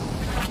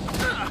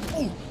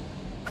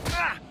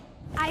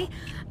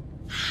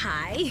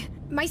 Hi.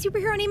 My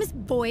superhero name is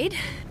Boyd.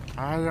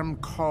 I am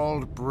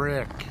called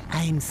Brick.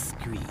 I'm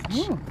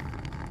Screech.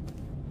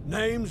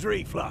 Name's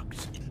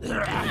Reflux.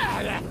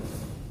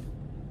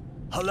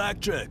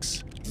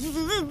 Electrics.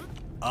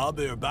 I'll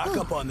be your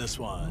backup on this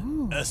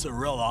one. It's a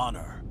real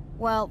honor.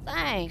 Well,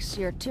 thanks.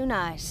 You're too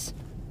nice.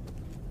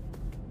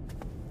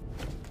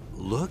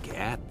 Look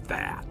at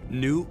that.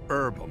 New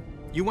Herbum.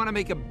 You want to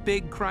make a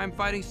big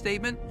crime-fighting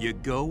statement? You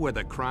go where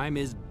the crime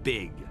is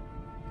big.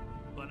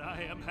 But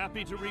I am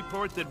happy to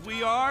report that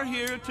we are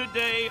here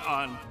today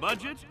on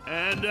budget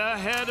and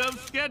ahead of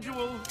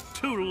schedule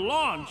to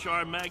launch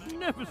our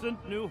magnificent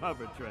new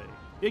hover train.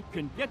 It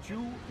can get you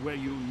where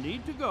you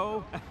need to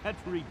go at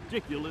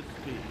ridiculous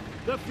speed.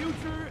 The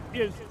future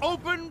is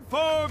open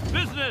for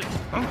business!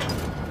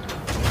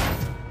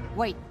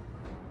 Wait.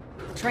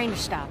 The train is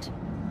stopped.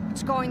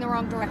 It's going the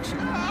wrong direction.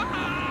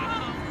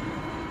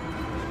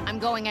 I'm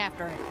going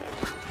after it.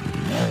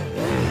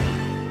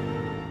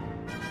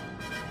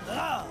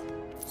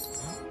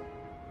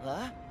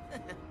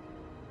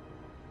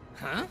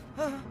 Huh?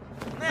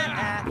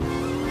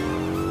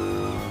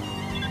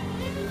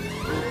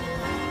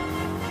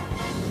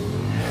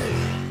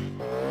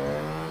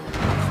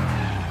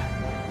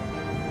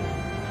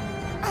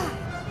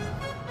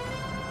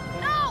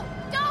 No!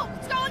 Don't!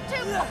 It's going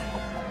too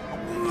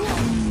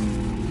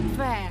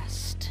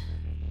fast.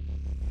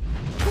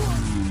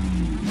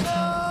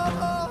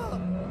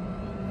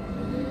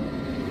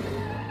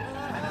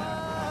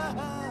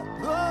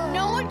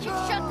 No one can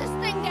shut this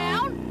thing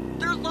down?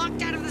 They're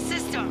locked out of the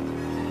system.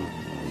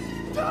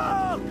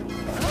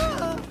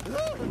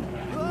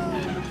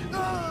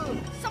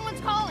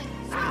 Someone's calling.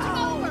 Switching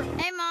over.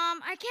 Hey,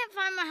 Mom, I can't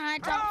find my high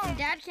tops, and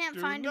Dad can't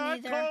find them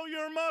either. Call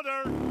your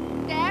mother.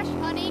 Dash,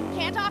 honey,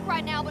 can't talk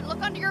right now, but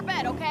look under your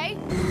bed, okay?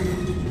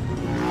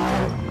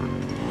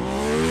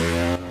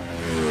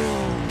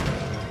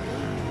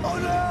 Oh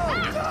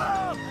no!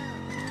 Stop!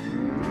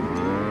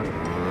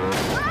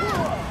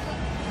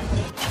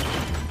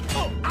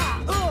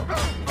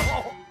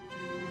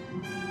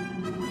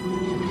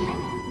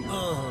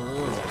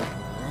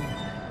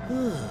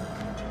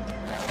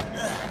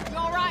 You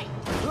all right?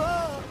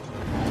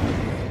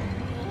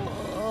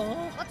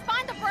 Let's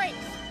find the brakes.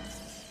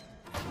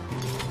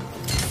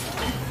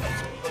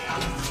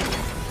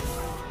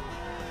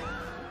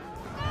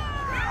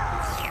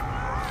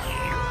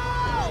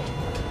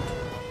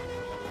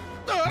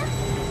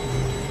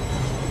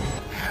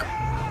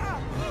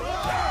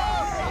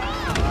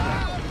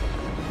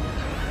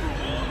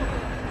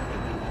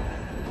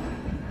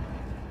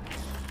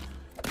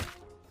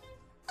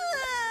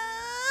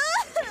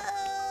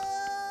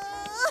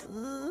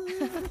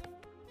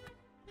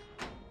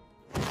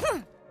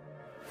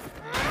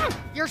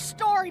 Your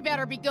story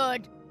better be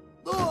good.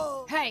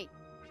 Hey.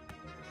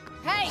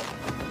 Hey.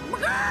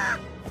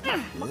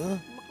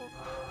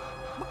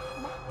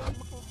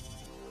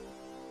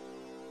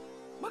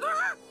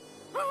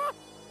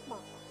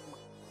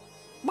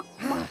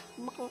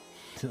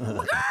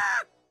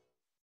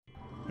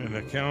 In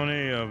the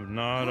county of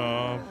Nod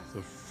Off, the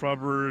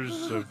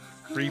frubbers of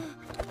Creep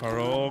are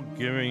all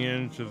giving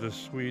in to the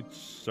sweet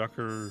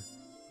sucker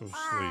of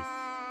sleep.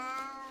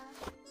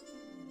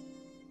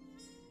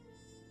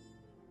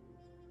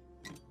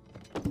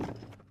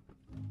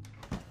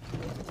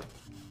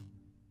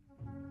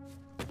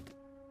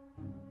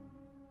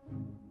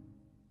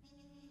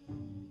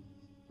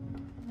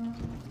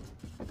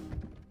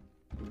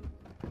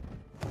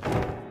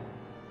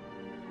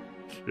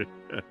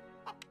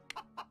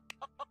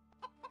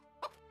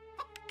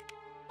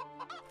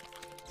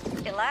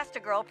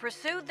 Elastigirl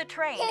pursued the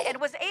train and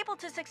was able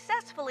to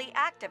successfully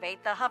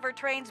activate the hover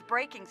train's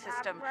braking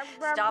system,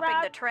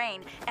 stopping the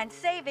train and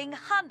saving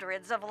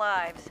hundreds of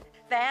lives.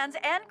 Fans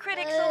and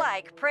critics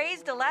alike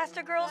praised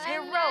Elastigirl's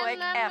heroic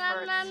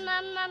efforts.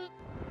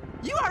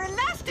 You are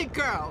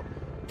Elastigirl!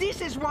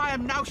 This is why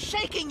I'm now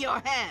shaking your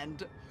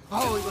hand!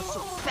 Oh, it was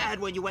so sad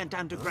when you went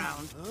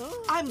underground.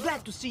 I'm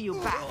glad to see you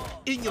back,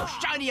 in your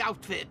shiny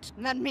outfit.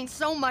 That means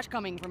so much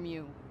coming from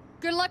you.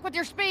 Good luck with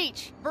your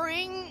speech.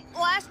 Bring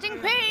lasting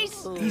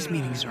peace. These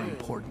meetings are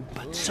important,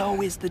 but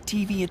so is the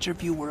TV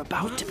interview we're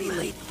about to be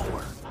late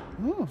for.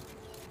 Ooh.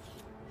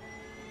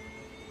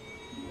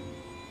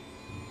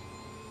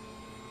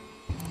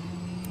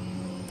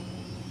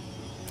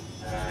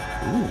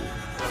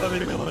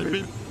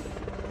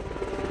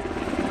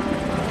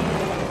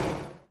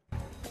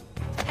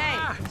 Hey,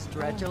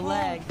 stretch a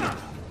leg.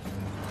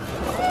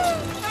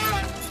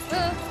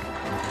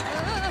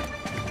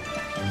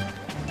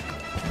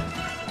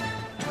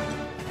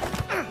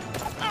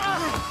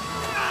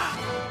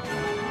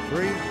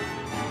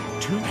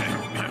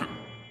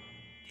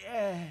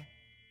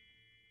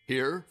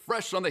 Here,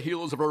 fresh on the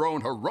heels of her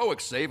own heroic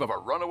save of a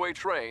runaway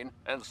train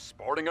and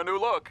sporting a new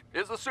look,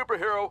 is the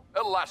superhero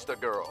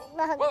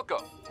Elastigirl.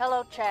 Welcome.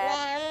 Hello,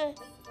 Chad.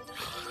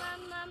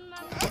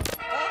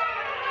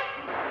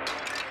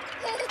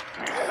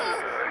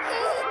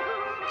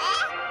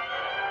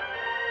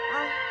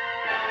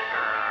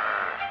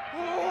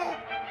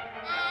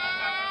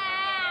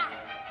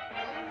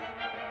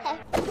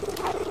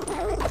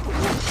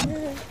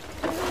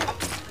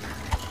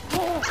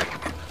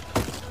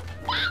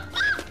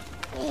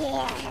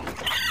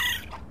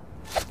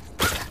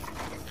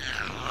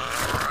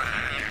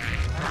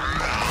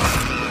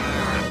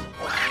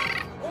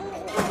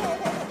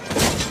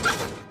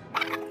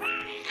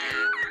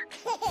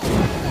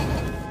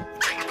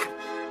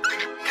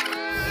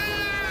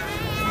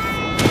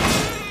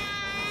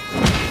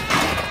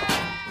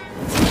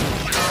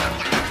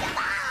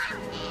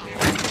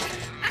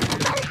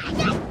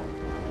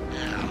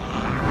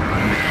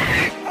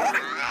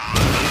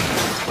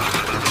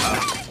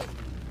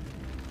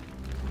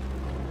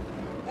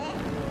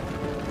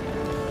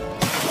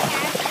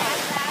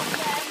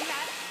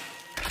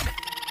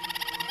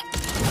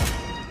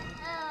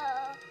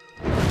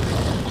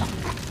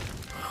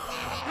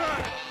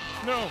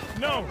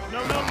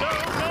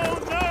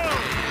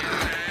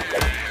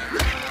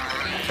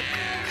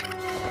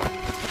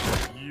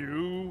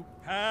 You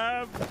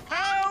have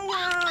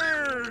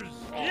powers!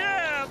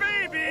 Yeah,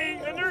 baby!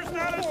 And there's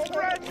not a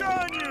scratch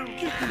on you!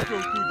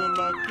 go through the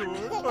locked door.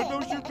 Are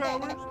those your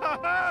powers? Ha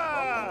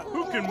ha!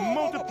 Who can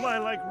multiply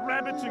like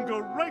rabbits and go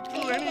right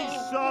through any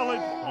solid?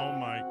 Oh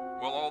my.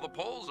 Well, all the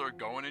polls are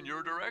going in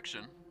your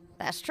direction.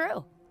 That's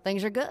true.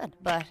 Things are good,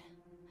 but...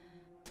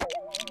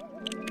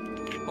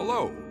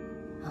 Hello.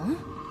 Huh?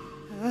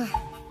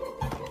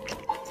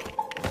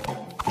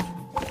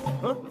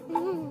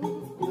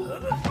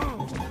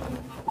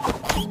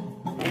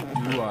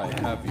 Do I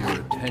have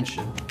your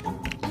attention?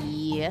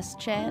 Yes,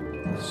 Chad?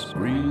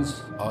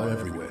 Screens are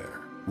everywhere.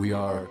 We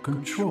are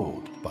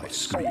controlled by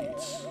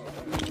screens.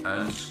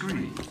 And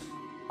screens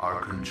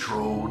are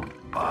controlled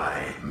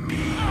by me,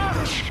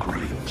 the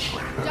Screen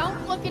Slayer.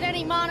 Don't look at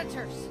any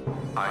monitors.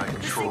 I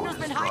control signal's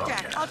this been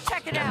hijacked. broadcast I'll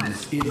check it and out.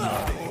 this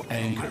idiotic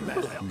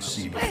anchorman you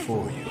see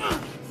before you.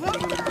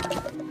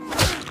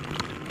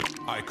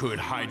 I could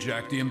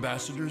hijack the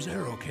Ambassador's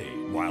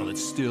aerocade while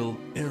it's still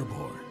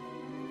airborne.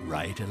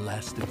 Right,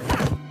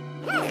 Elastigirl?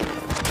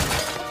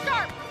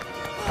 Sharp!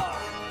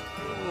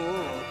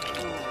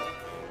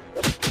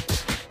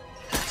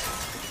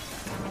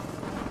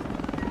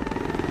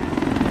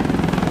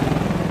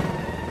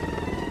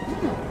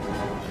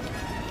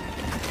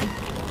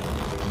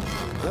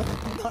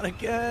 Not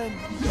again.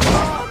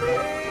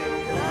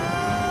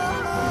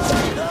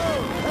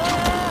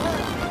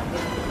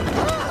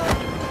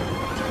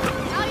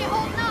 How you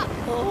holding up?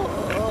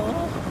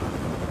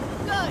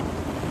 Good.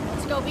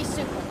 Let's go be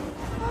super.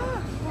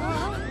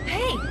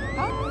 Hey!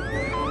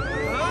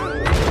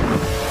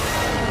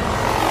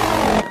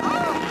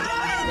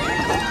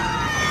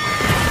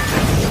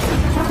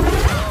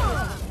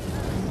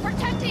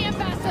 Protect the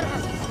ambassador!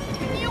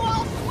 Can you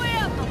all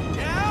swim?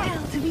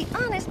 Well, to be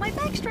honest, my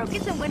backstroke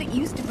isn't what it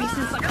used to be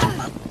since I...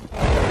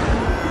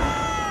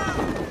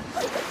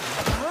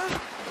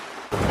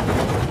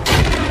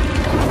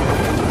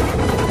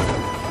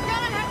 We're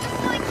gonna have to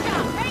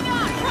slingshot! Hang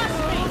on, trust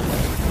me!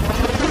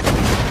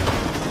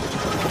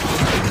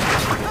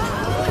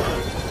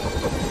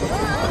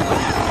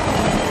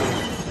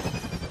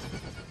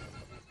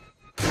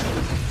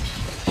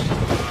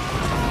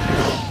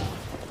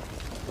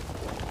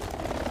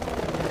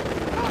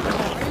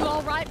 Are you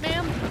all right,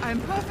 ma'am? I'm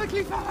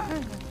perfectly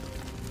fine.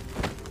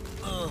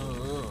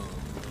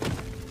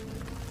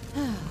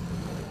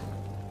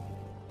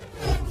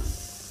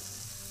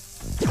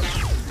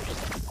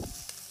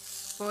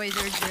 Boys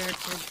are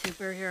jerks and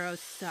superheroes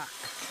suck.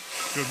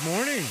 Good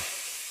morning.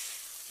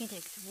 He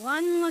takes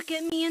one look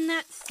at me in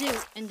that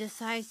suit and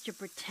decides to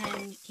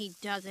pretend he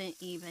doesn't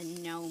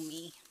even know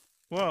me.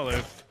 Well,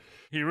 if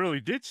he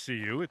really did see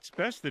you, it's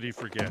best that he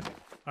forget.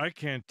 I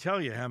can't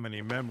tell you how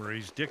many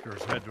memories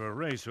Dicker's had to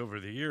erase over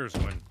the years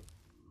when...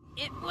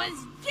 It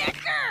was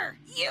Dicker!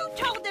 You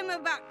told him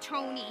about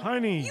Tony!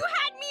 Honey! You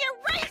had me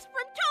erased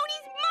from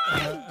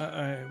Tony's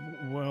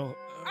mind! Well...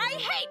 I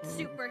hate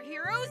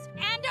superheroes,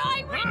 and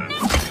I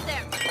renounce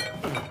them!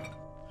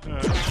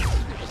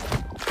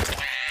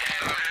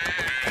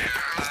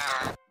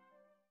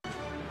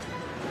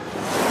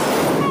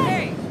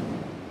 Hey!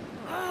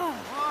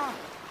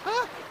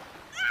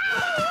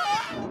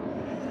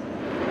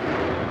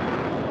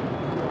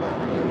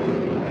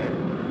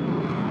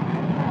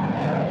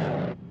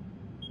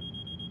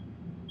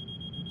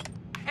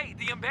 Hey,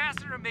 the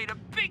ambassador made a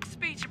big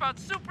speech about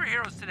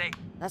superheroes today.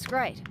 That's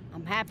great.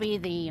 I'm happy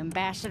the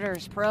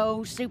ambassador's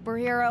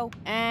pro-superhero,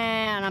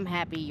 and I'm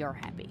happy you're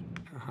happy.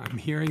 I'm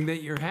hearing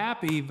that you're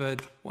happy,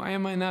 but why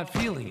am I not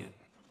feeling it?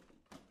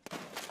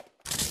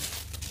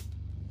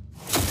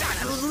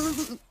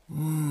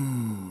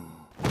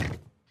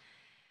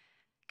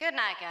 Good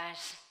night,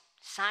 guys.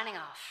 Signing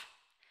off.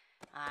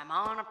 I'm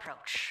on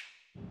approach.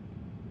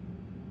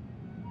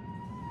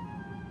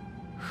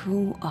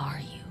 Who are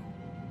you?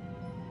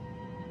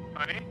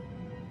 Honey?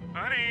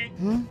 Honey?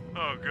 Hmm?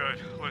 Oh,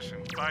 good. Listen,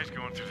 Spy's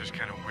going through this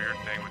kind of weird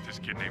thing with this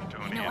kid named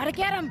Tony. I know how to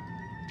get him!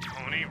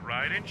 Tony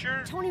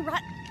Ridinger? Tony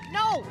Rut...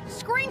 No!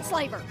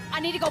 Screenslaver! I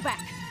need to go back.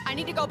 I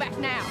need to go back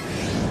now.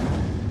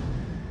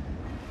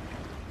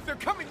 They're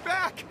coming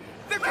back!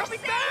 They're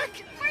coming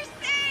back! We're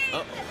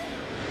safe!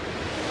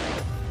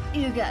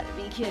 You gotta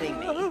be kidding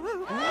me.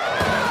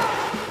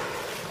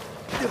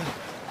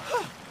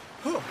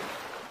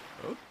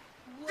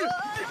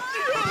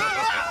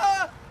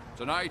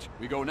 Tonight,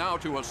 we go now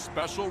to a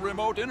special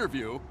remote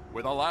interview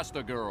with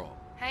Elastigirl.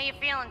 How you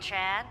feeling,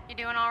 Chad? You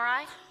doing all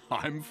right?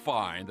 I'm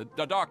fine.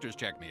 The doctors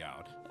checked me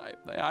out.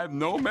 I have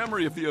no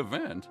memory of the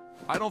event.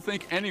 I don't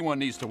think anyone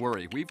needs to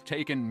worry. We've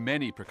taken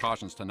many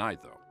precautions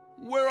tonight, though.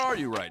 Where are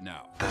you right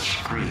now? The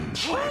Screen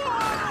Slayer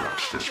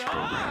interrupts this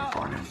program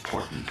for an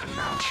important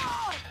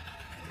announcement.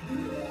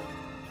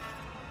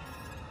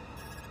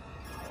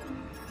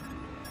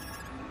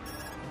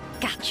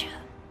 Gotcha.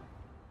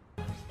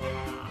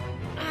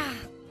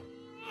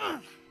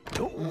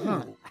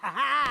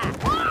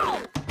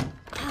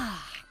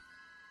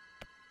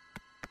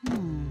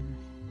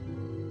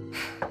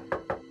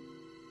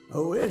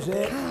 Who is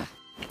it?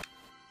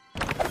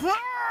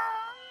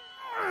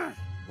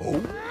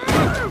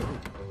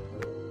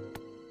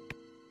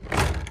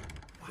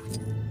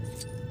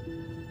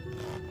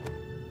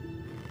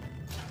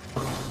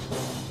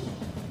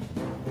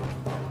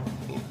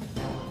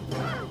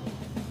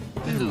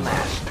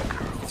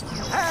 Elastigirl.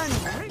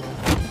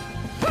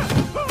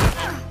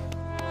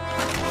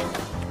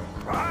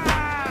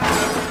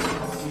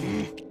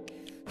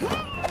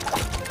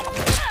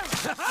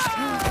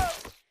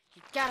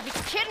 You gotta be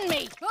kidding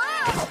me!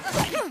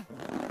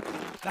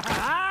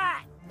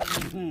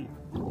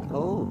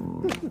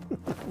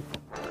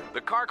 The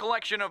car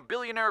collection of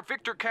billionaire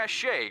Victor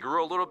Cachet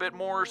grew a little bit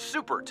more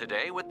super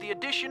today with the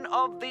addition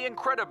of the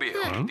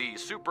Incredibile, the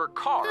super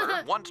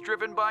car once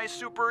driven by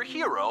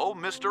superhero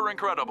Mr.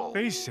 Incredible.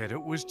 They said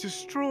it was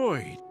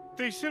destroyed.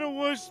 They said it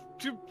was...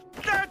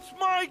 That's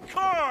my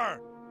car!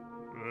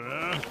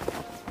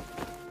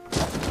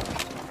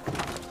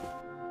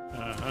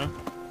 Uh-huh.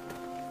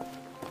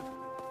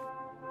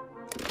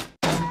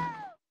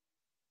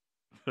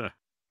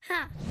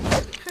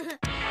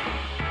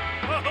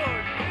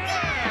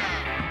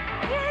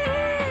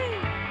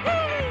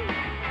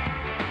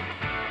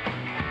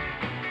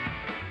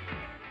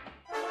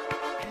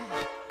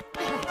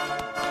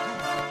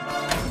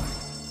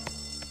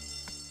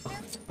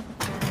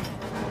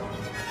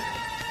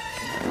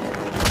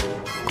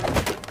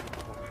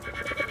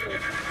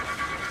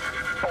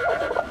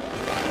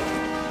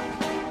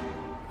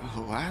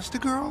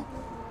 Elastigirl?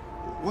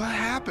 What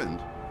happened?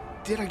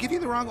 Did I give you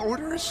the wrong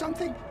order or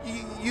something?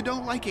 You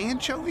don't like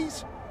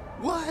anchovies?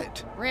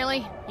 What?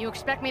 Really? You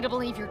expect me to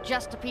believe you're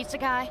just a pizza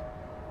guy?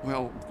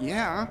 Well,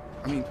 yeah.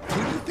 I mean,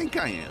 who do you think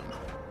I am?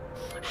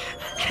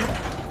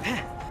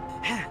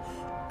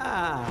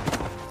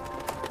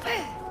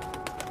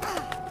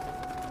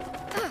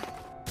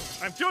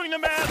 I'm doing the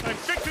math, I'm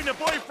fixing the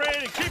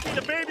boyfriend and keeping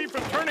the baby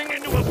from turning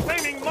into a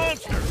flaming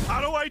monster.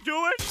 How do I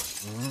do it?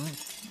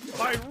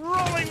 By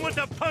rolling with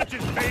the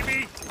punches,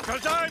 baby!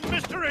 Because I'm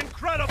Mr.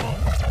 Incredible!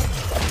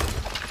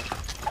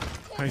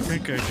 I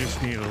think I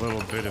just need a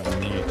little bit of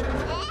meat.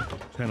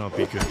 Then I'll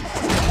be good to go.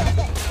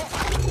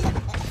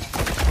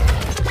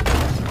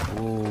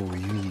 Oh,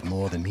 you need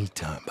more than meat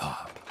time,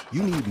 Bob.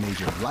 You need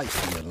major life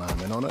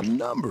realignment on a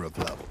number of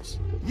levels.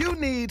 You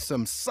need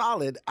some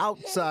solid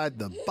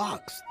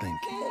outside-the-box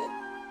thinking.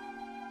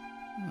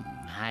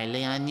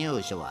 Highly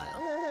unusual.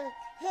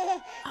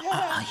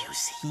 Are you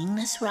seeing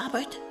this,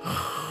 Robert?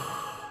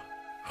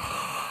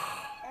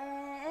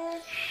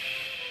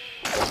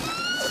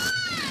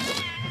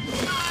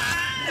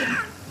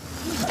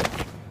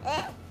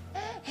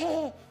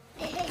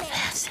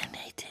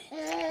 Fascinating.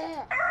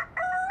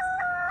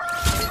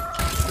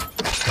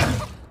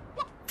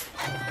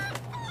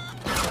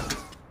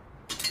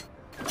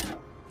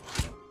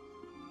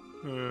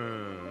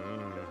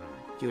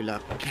 You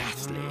look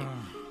ghastly.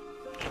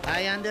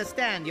 I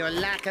understand your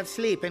lack of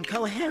sleep and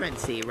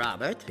coherency,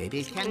 Robert.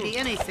 Babies can be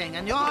anything,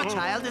 and your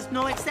child is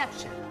no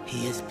exception.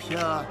 He is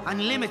pure,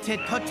 unlimited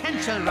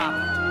potential,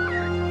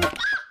 Robert.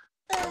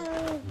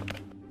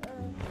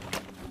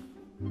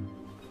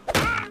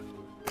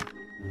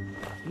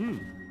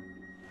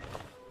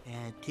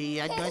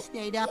 Tia just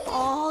stayed up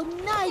all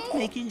night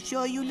making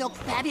sure you look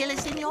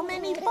fabulous in your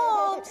many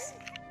forms.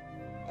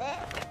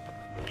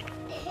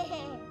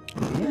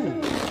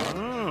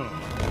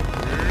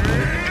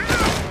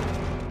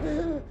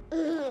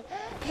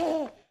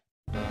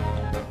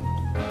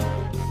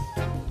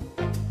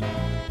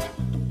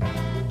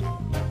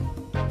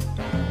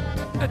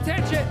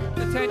 Attention!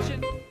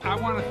 Attention! I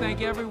want to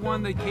thank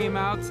everyone that came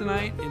out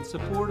tonight in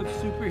support of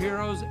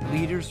superheroes.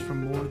 Leaders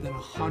from more than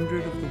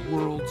 100 of the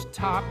world's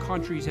top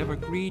countries have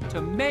agreed to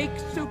make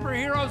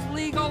superheroes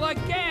legal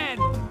again!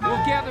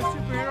 We'll gather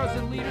superheroes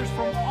and leaders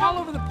from all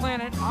over the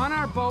planet on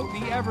our boat,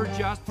 the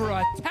Everjust, for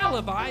a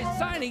televised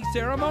signing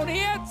ceremony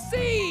at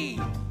sea!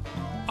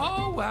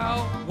 Oh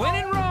well, when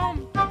in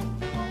Rome!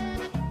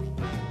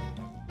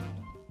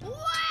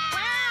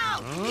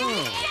 Wow!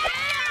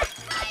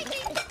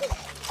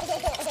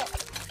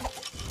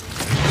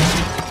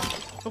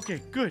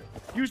 Okay, good.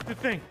 Use the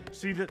thing.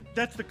 See,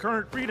 that's the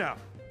current readout.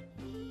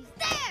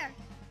 There!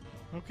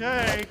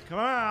 Okay, come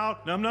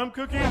out. Num Num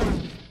Cookie.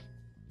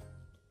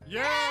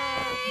 Yay!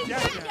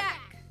 Jack!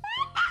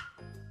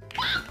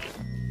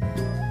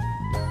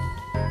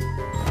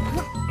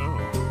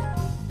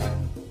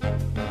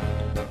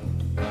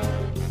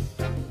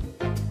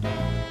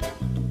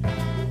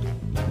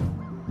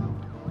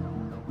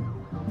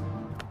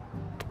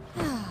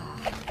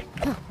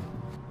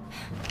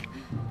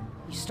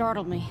 You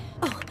startled me.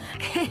 Oh,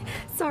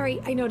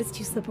 sorry, I noticed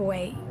you slip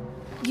away.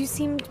 You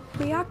seemed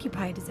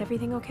preoccupied. Is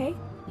everything okay?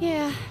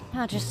 Yeah,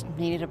 I just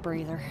needed a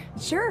breather.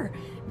 Sure.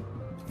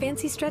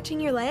 Fancy stretching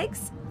your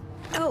legs?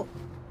 Oh,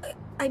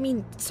 I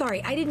mean,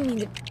 sorry, I didn't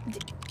mean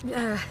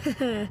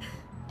to...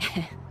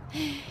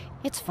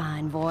 It's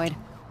fine, Void.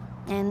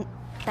 And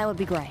that would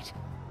be great.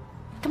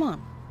 Come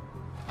on.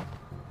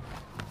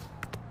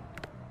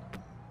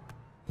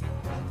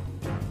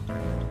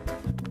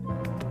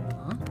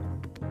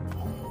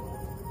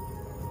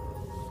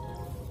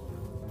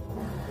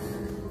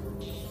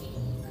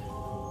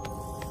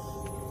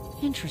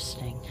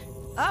 Interesting.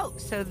 Oh,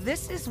 so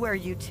this is where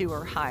you two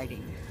are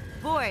hiding.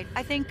 Void,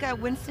 I think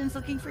Winston's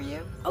looking for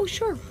you. Oh,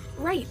 sure,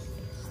 right.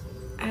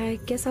 I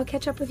guess I'll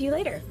catch up with you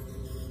later.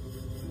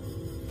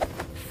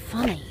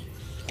 Funny.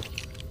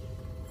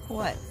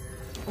 What?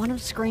 One of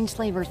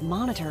Screenslaver's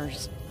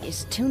monitors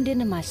is tuned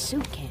into my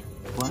suit cam.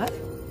 What?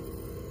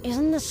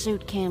 Isn't the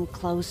suit cam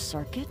closed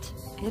circuit?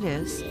 It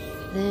is.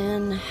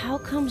 Then how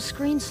come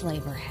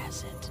Screenslaver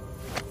has it?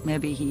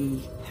 Maybe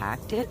he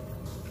hacked it?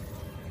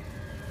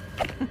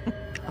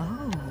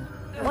 Oh.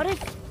 What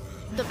if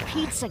the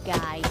pizza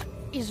guy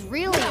is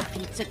really a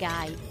pizza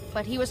guy,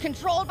 but he was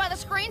controlled by the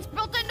screens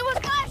built into his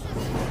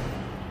glasses?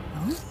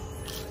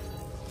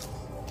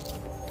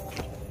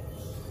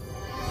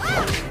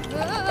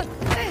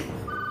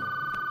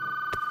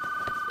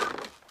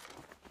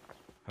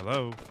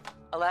 Hello?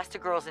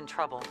 Elastigirl's in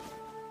trouble.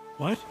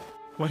 What?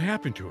 What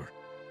happened to her?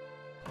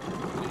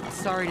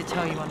 Sorry to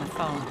tell you on the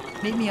phone.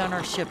 Meet me on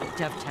our ship at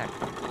DevTech.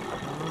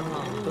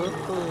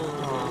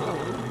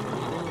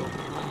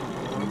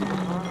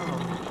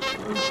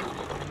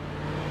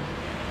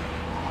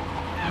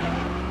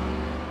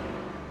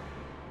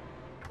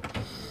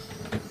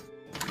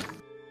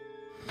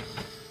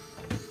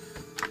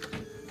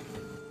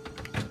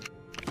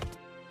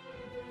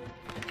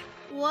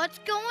 What's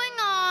going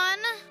on?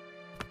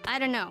 I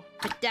don't know,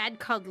 but Dad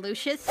called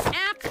Lucius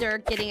after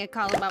getting a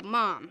call about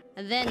Mom,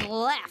 and then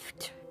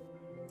left.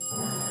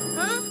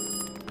 Huh?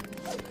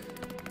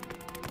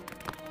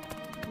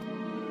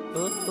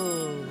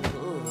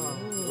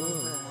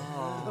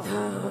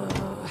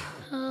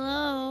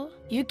 Hello?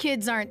 You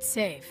kids aren't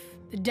safe.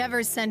 The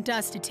Devers sent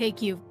us to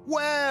take you.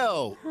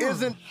 Well,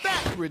 isn't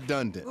that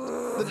redundant?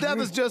 The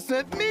Devers just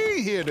sent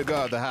me here to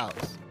guard the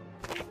house.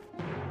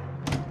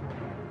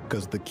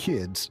 Because the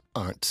kids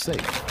aren't safe.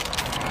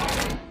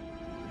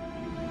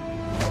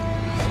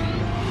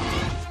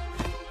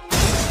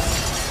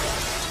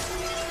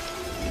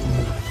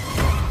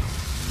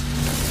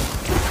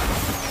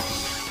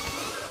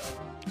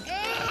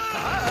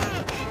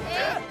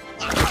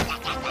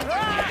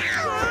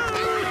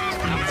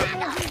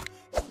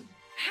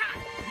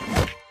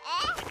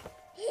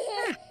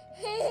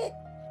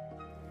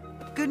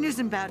 Good news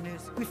and bad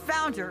news. We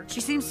found her. She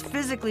seems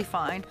physically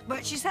fine,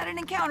 but she's had an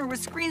encounter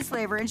with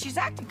Screenslaver and she's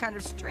acting kind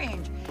of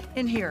strange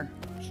in here.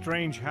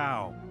 Strange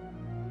how?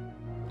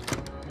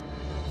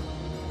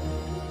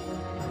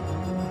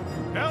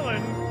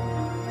 Ellen!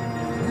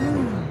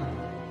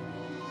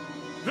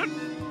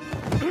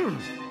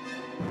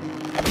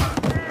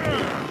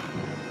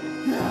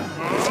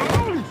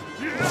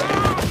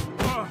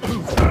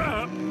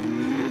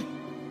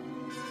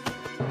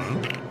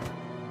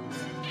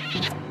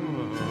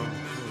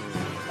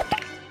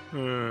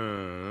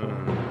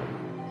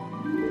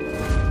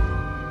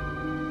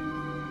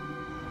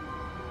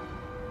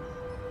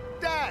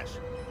 Dash!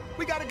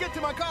 We gotta get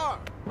to my car!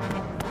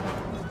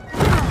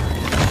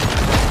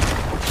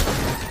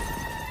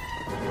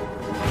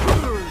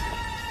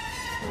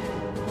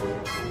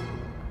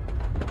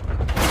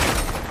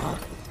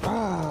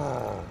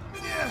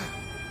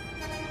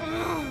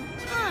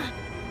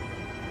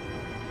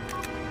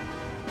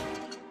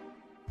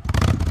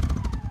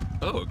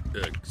 Oh,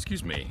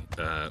 excuse me.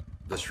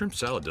 The shrimp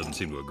salad doesn't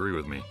seem to agree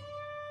with me.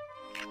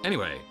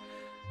 Anyway,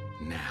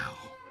 now,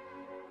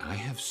 I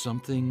have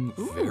something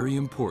very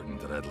important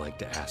that I'd like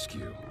to ask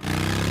you.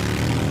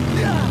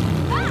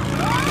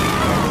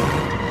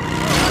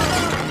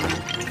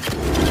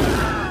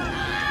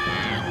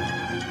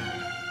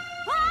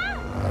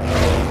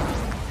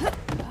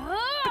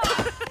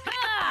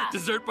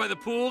 Dessert by the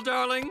pool,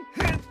 darling?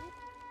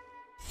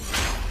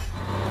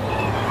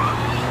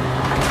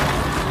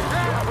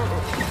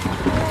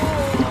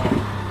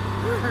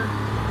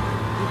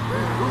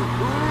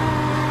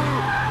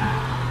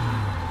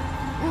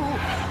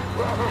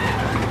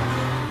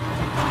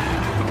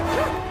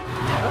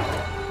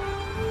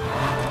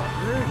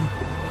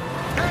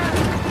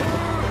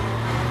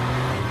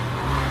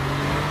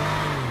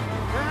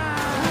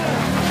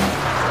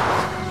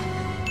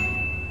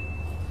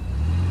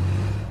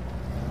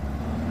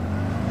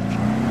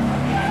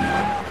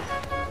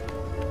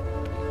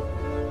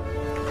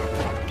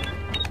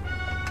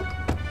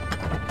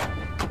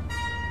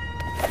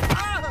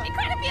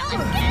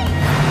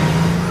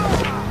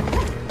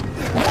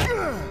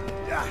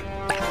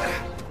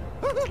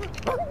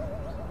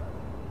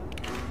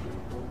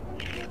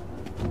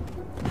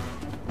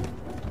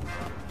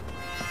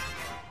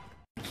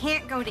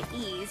 Can't go to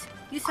Ease.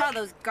 You saw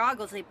those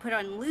goggles they put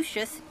on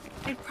Lucius.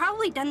 They've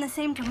probably done the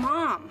same to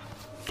Mom.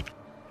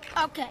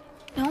 Okay,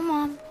 no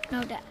Mom,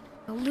 no Dad,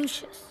 no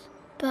Lucius.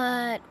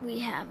 But we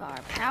have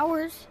our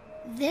powers,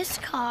 this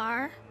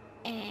car,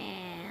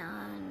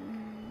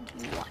 and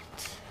what?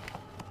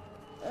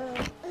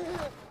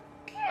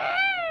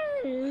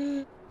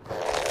 Here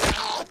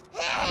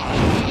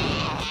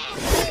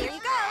you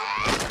go.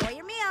 Enjoy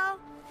your meal.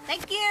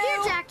 Thank you.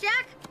 Here,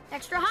 Jack.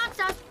 Extra hot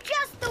sauce,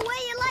 just the way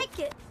you like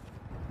it.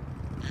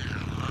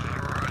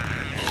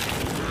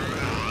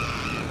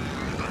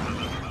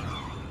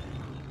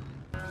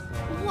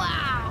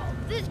 Wow,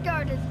 this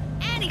guard is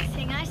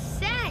anything I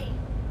say.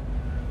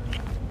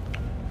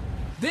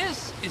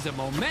 This is a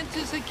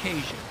momentous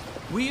occasion.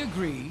 We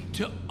agree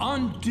to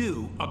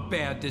undo a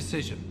bad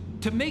decision.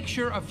 to make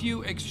sure a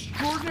few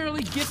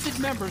extraordinarily gifted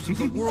members of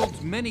the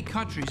world's many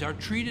countries are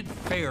treated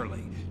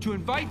fairly. To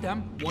invite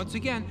them, once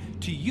again,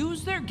 to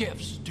use their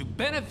gifts to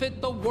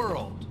benefit the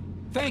world.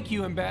 Thank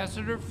you,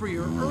 Ambassador, for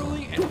your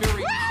early and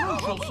very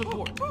crucial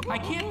support. I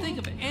can't think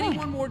of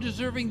anyone more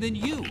deserving than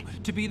you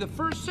to be the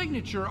first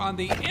signature on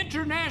the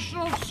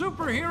International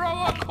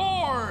Superhero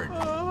Accord.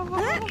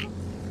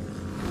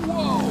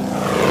 Whoa!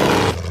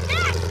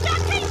 Dad,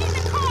 stop taking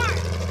the car!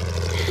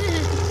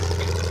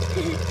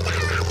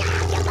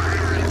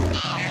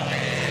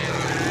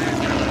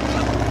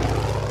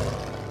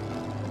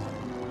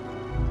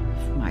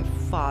 If my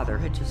father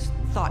had just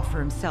thought for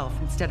himself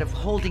instead of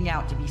holding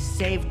out to be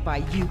saved by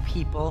you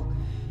people,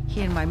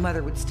 he and my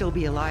mother would still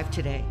be alive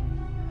today.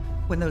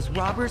 When those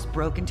robbers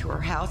broke into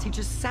her house, he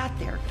just sat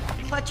there,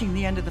 clutching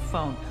the end of the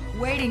phone,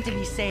 waiting to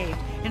be saved,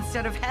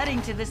 instead of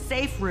heading to the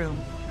safe room.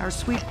 Our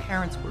sweet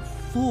parents were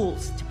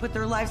fools to put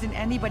their lives in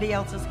anybody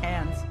else's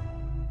hands.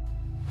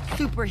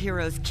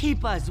 Superheroes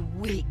keep us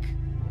weak.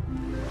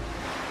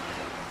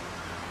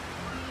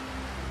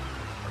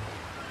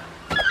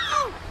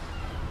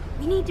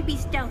 We need to be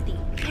stealthy.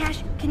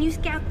 Cash, can you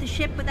scout the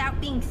ship without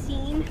being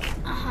seen?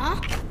 Uh-huh.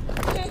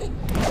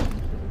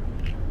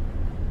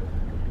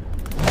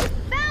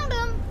 Found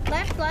him!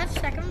 Left, left,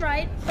 second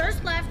right,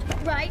 first left,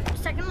 right,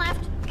 second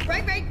left,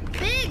 right, right,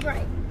 big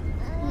right.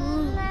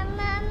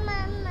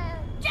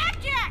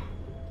 Jack!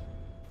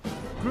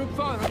 Group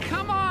photo,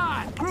 come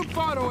on! Group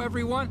photo,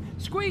 everyone.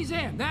 Squeeze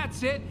in,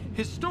 that's it.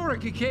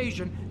 Historic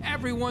occasion,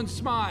 everyone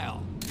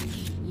smile.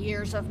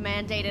 Years of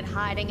mandated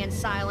hiding and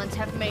silence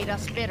have made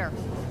us bitter.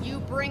 You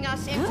bring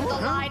us into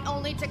the light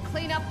only to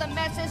clean up the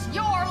messes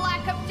your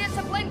lack of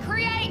discipline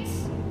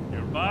creates!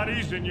 Your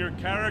bodies and your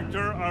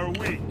character are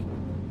weak.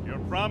 Your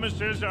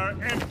promises are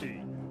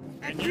empty.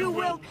 And you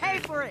will pay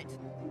for it!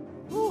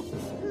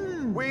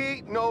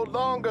 We no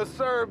longer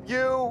serve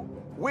you.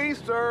 We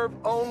serve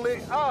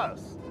only us.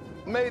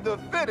 May the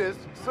fittest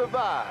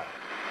survive.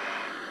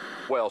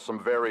 Well,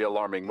 some very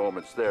alarming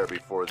moments there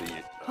before the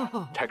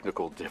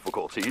technical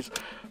difficulties.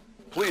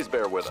 Please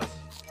bear with us.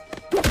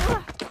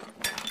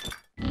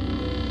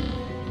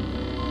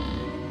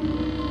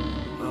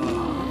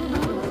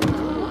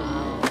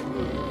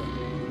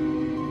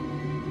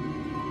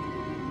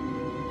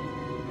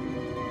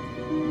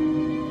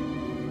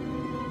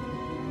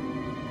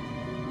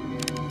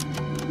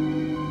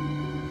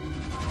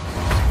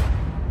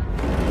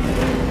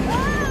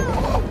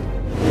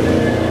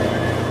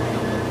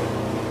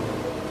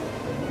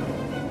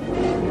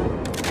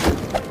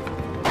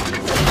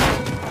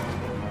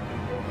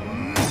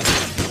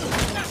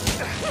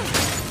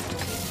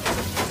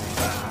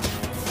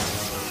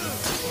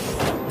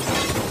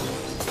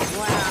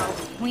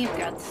 We've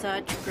got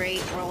such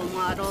great role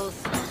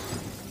models.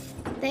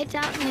 They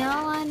taught me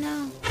all I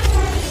know.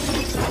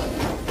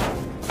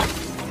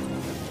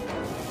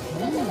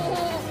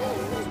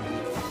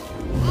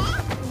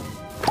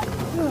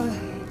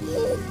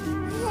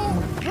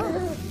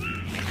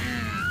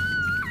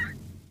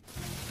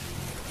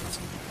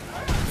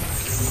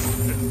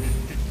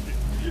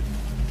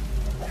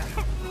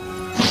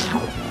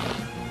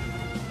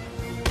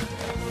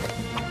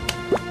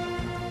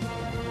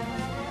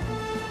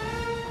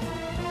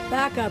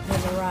 Backup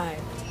has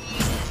arrived.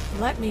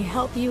 Let me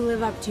help you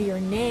live up to your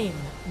name,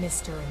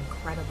 Mr.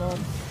 Incredible.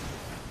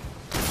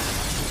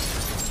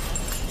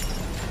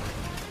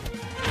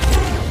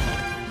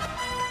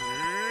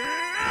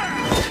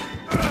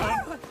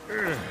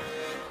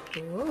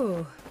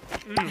 Ooh.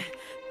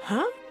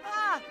 Huh?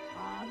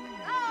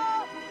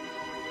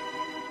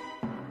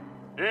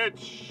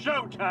 It's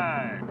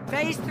showtime!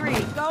 Phase 3.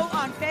 Go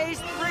on phase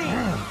 3.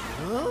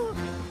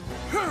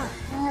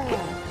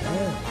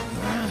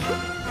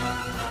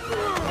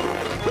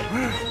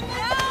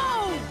 No!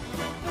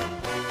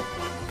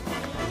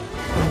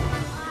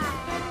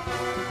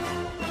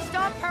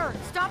 Stop her!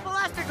 Stop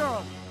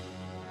Elastigirl!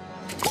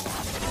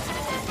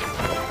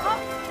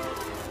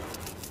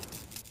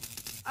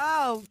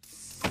 Oh,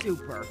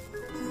 super.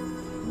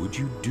 Would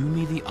you do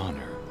me the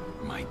honor,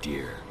 my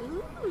dear,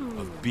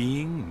 of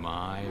being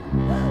my...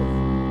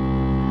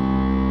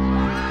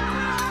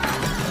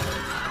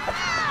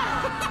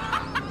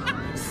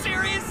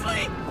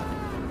 Seriously?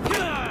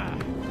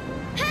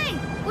 Hey,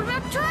 what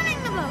about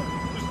turning the boat?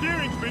 The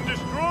steering's been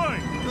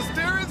destroyed! The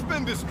steering's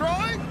been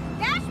destroyed?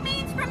 Dash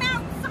means from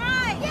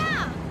outside!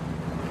 Yeah!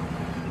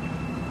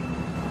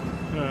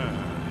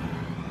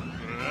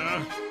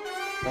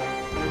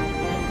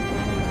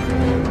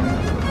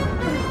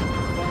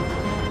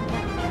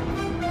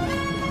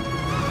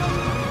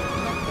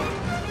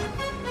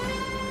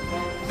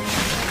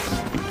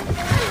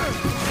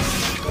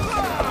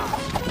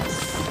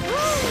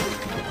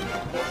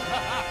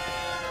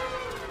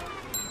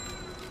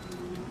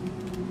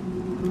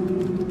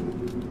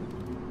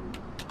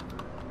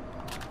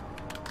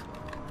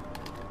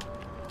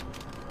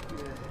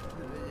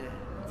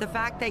 The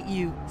fact that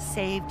you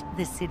saved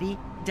the city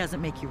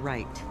doesn't make you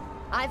right.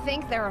 I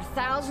think there are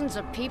thousands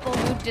of people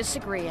who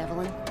disagree,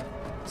 Evelyn.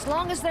 As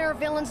long as there are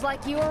villains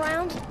like you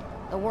around,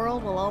 the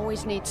world will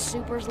always need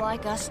supers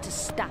like us to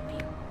stop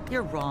you.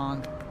 You're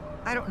wrong.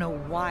 I don't know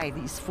why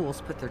these fools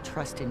put their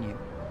trust in you.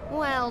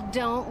 Well,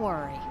 don't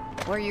worry.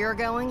 Where you're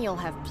going, you'll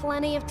have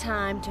plenty of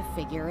time to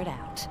figure it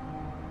out.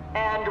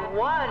 And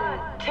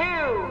 1,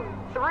 2,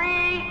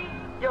 3,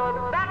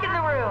 you're back in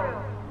the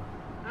room.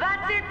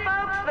 That's it,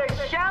 folks.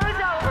 The show is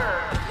over.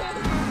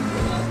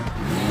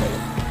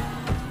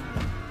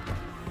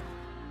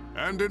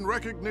 And in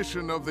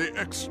recognition of the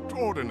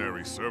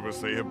extraordinary service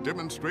they have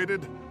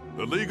demonstrated,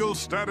 the legal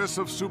status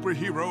of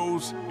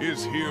superheroes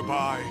is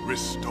hereby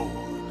restored.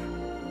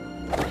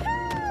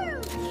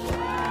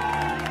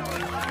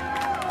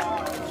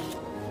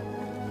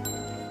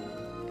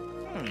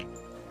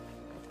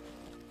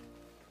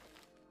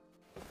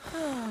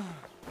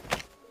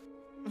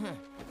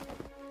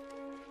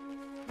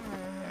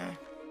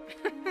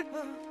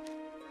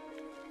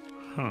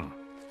 Huh.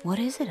 What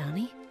is it,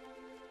 honey?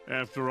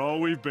 After all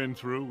we've been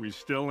through, we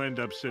still end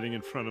up sitting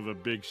in front of a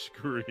big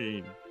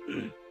screen.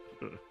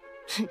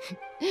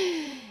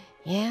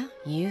 Yeah,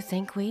 you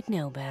think we'd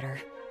know better.